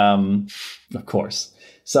 but of course.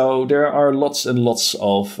 So there are lots and lots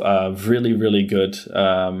of really, really good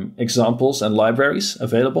examples and libraries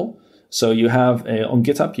available. So you have on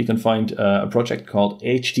GitHub, you can find a project called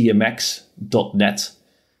HTMX.net.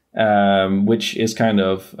 Which is kind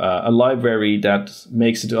of a library that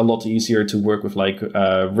makes it a lot easier to work with like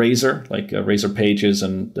Razor, Razor Pages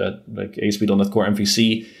and like ASP.NET Core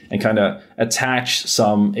MVC, and kind of attach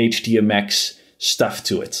some HTMX stuff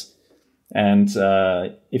to it. And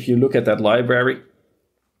if you look at that library,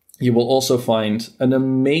 you will also find an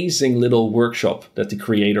amazing little workshop that the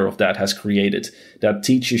creator of that has created that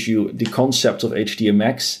teaches you the concept of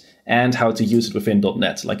HTMX and how to use it within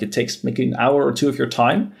 .NET. Like it takes maybe an hour or two of your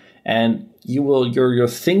time, and your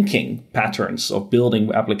thinking patterns of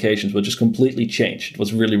building applications will just completely change. It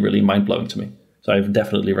was really, really mind-blowing to me. So I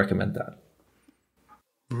definitely recommend that.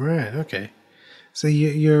 Right, okay. So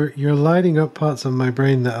you're lighting up parts of my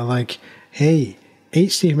brain that are like, hey,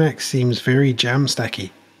 HTMX seems very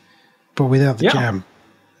Jamstacky, but without the jam.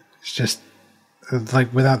 It's just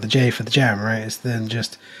like without the J for the jam, right? It's then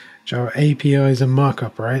just APIs and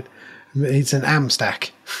markup, right? It's an AM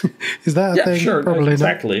stack. Is that a thing? Sure. Probably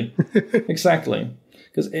exactly. Exactly.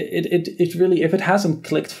 Because it really, if it hasn't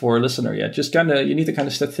clicked for a listener yet, just you need to kind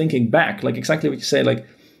of start thinking back, like exactly what you say, like,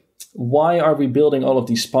 why are we building all of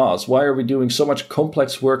these spas? Why are we doing so much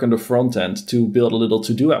complex work on the front end to build a little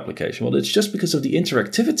to-do application? Well, it's just because of the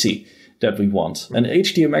interactivity that we want. And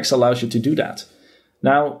HTMX allows you to do that.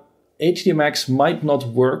 Now, HTMX might not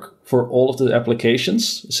work for all of the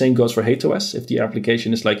applications. Same goes for HATEOAS. If the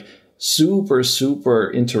application is like super,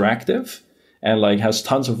 super interactive and like has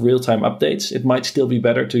tons of real-time updates, it might still be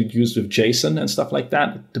better to use with JSON and stuff like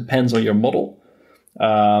that. It depends on your model.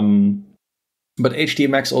 But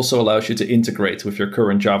HTMX also allows you to integrate with your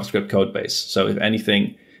current JavaScript code base. So if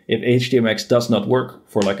if HTMX does not work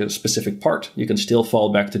for like a specific part, you can still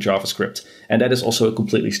fall back to JavaScript. And that is also a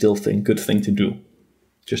completely still good thing to do.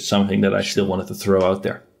 Just something that I still wanted to throw out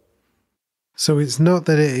there. So it's not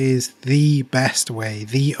that it is the best way,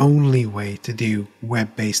 the only way to do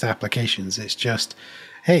web-based applications. It's just,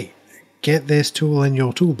 hey, get this tool in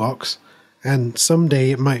your toolbox, and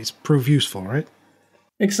someday it might prove useful, right?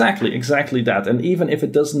 Exactly that. And even if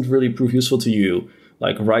it doesn't really prove useful to you,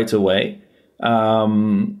 like right away,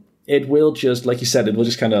 it will just, like you said, it will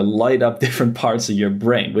just kind of light up different parts of your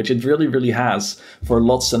brain, which it really, really has for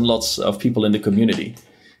lots and lots of people in the community,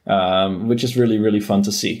 which is really, really fun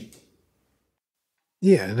to see.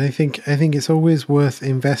 Yeah, and I think it's always worth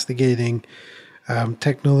investigating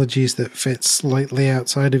technologies that fit slightly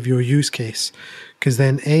outside of your use case, because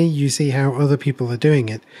then A, you see how other people are doing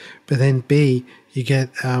it, but then B, you get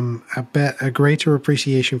a greater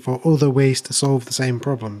appreciation for other ways to solve the same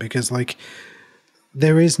problem, because like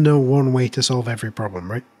there is no one way to solve every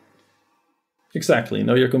problem, right? Exactly.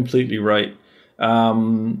 No, you're completely right.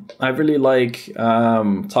 I really like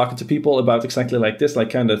talking to people about exactly like this, like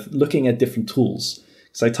kind of looking at different tools.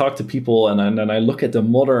 So I talk to people and then I look at the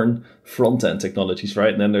modern front-end technologies,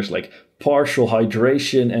 right? And then there's like partial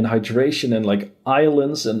hydration and like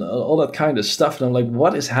islands and all that kind of stuff. And I'm like,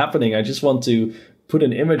 what is happening? I just want to put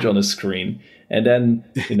an image on a screen. And then,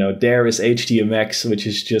 there is HTMX, which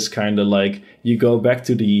is just kind of like you go back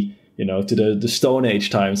to the Stone Age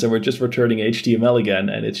times and we're just returning HTML again.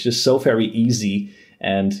 And it's just so very easy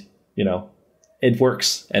and, it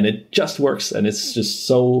works and it just works. And it's just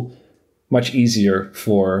so much easier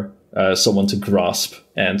for someone to grasp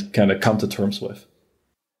and kind of come to terms with.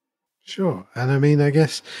 Sure. And I mean, I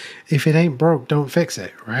guess if it ain't broke, don't fix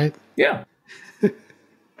it, right? Yeah.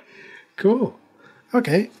 Cool.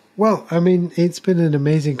 Okay. Well, I mean, it's been an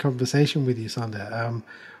amazing conversation with you, Sander.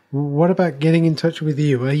 What about getting in touch with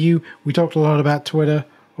you? We talked a lot about Twitter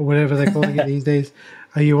or whatever they're calling it these days.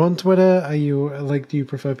 Are you on Twitter? Are you do you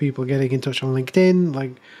prefer people getting in touch on LinkedIn?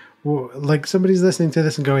 Like somebody's listening to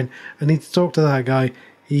this and going, I need to talk to that guy.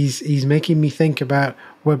 He's making me think about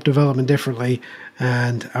web development differently,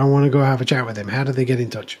 and I want to go have a chat with him. How do they get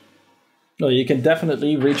in touch? Well, you can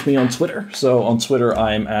definitely reach me on Twitter. So on Twitter,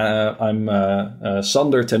 I'm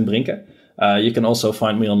Sander ten Brinke. You can also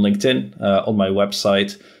find me on LinkedIn, on my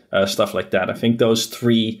website, stuff like that. I think those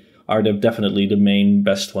three are definitely the main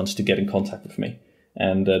best ones to get in contact with me.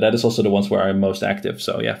 And that is also the ones where I'm most active.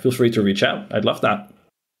 So yeah, feel free to reach out. I'd love that.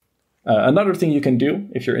 Another thing you can do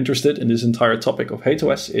if you're interested in this entire topic of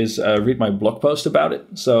HATEOAS is read my blog post about it.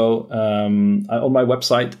 So on my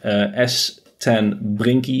website,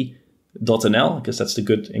 s10brinke.nl, because that's the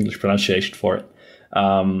good English pronunciation for it,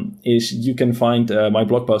 is you can find my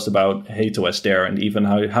blog post about HATEOAS there and even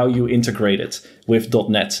how you integrate it with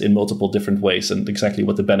 .NET in multiple different ways and exactly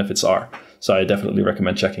what the benefits are. So I definitely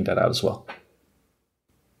recommend checking that out as well.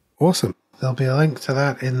 Awesome. There'll be a link to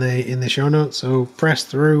that in the show notes, so press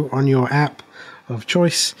through on your app of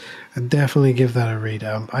choice and definitely give that a read.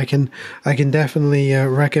 I can definitely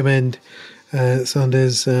recommend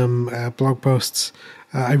Sander's blog posts.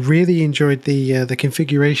 I really enjoyed the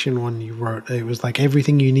configuration one you wrote. It was like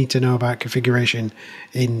everything you need to know about configuration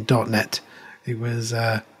in .NET. It was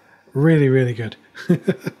really, really good.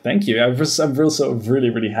 Thank you. I'm also really,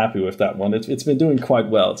 really happy with that one. It's been doing quite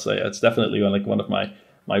well. So yeah, it's definitely one of my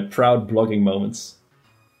proud blogging moments.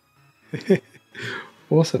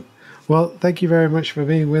 Awesome. Well, thank you very much for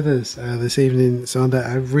being with us this evening, Sander.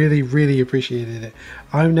 I really, really appreciated it.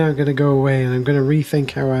 I'm now going to go away and I'm going to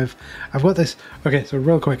rethink how I've got this. Okay, so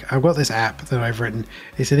real quick, I've got this app that I've written.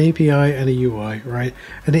 It's an API and a UI, right?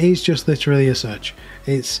 And it is just literally a search.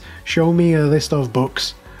 It's show me a list of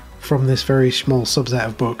books from this very small subset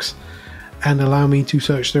of books and allow me to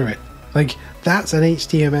search through it. Like, that's an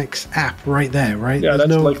HTMX app right there, right? Yeah,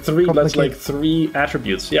 that's like three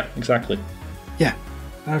attributes. Yeah, exactly. Yeah.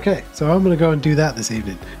 Okay, so I'm going to go and do that this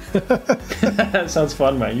evening. That sounds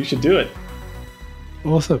fun, man. You should do it.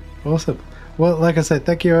 Awesome. Well, like I said,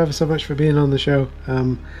 thank you ever so much for being on the show.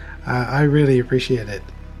 I really appreciate it.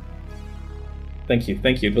 Thank you.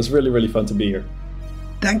 It was really, really fun to be here.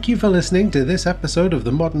 Thank you for listening to this episode of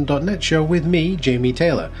the Modern.NET Show with me, Jamie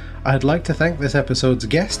Taylor. I'd like to thank this episode's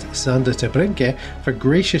guest, Sander ten Brinke, for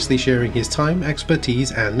graciously sharing his time,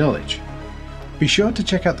 expertise, and knowledge. Be sure to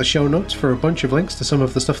check out the show notes for a bunch of links to some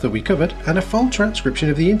of the stuff that we covered and a full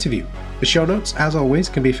transcription of the interview. The show notes, as always,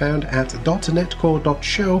 can be found at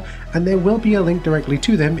 .NETCore.show, and there will be a link directly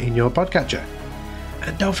to them in your podcatcher.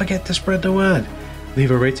 And don't forget to spread the word.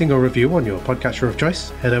 Leave a rating or review on your podcatcher of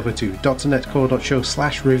choice. Head over to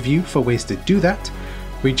 .NETCore.show/review for ways to do that.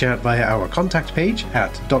 Reach out via our contact page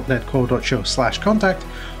at .NETCore.show/contact,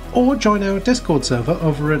 or join our Discord server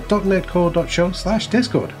over at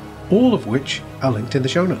 .netcore.show/discord, all of which are linked in the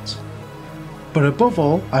show notes. But above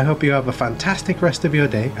all, I hope you have a fantastic rest of your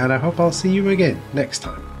day, and I hope I'll see you again next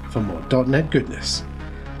time for more .NET goodness.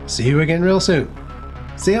 See you again real soon.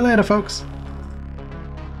 See you later, folks.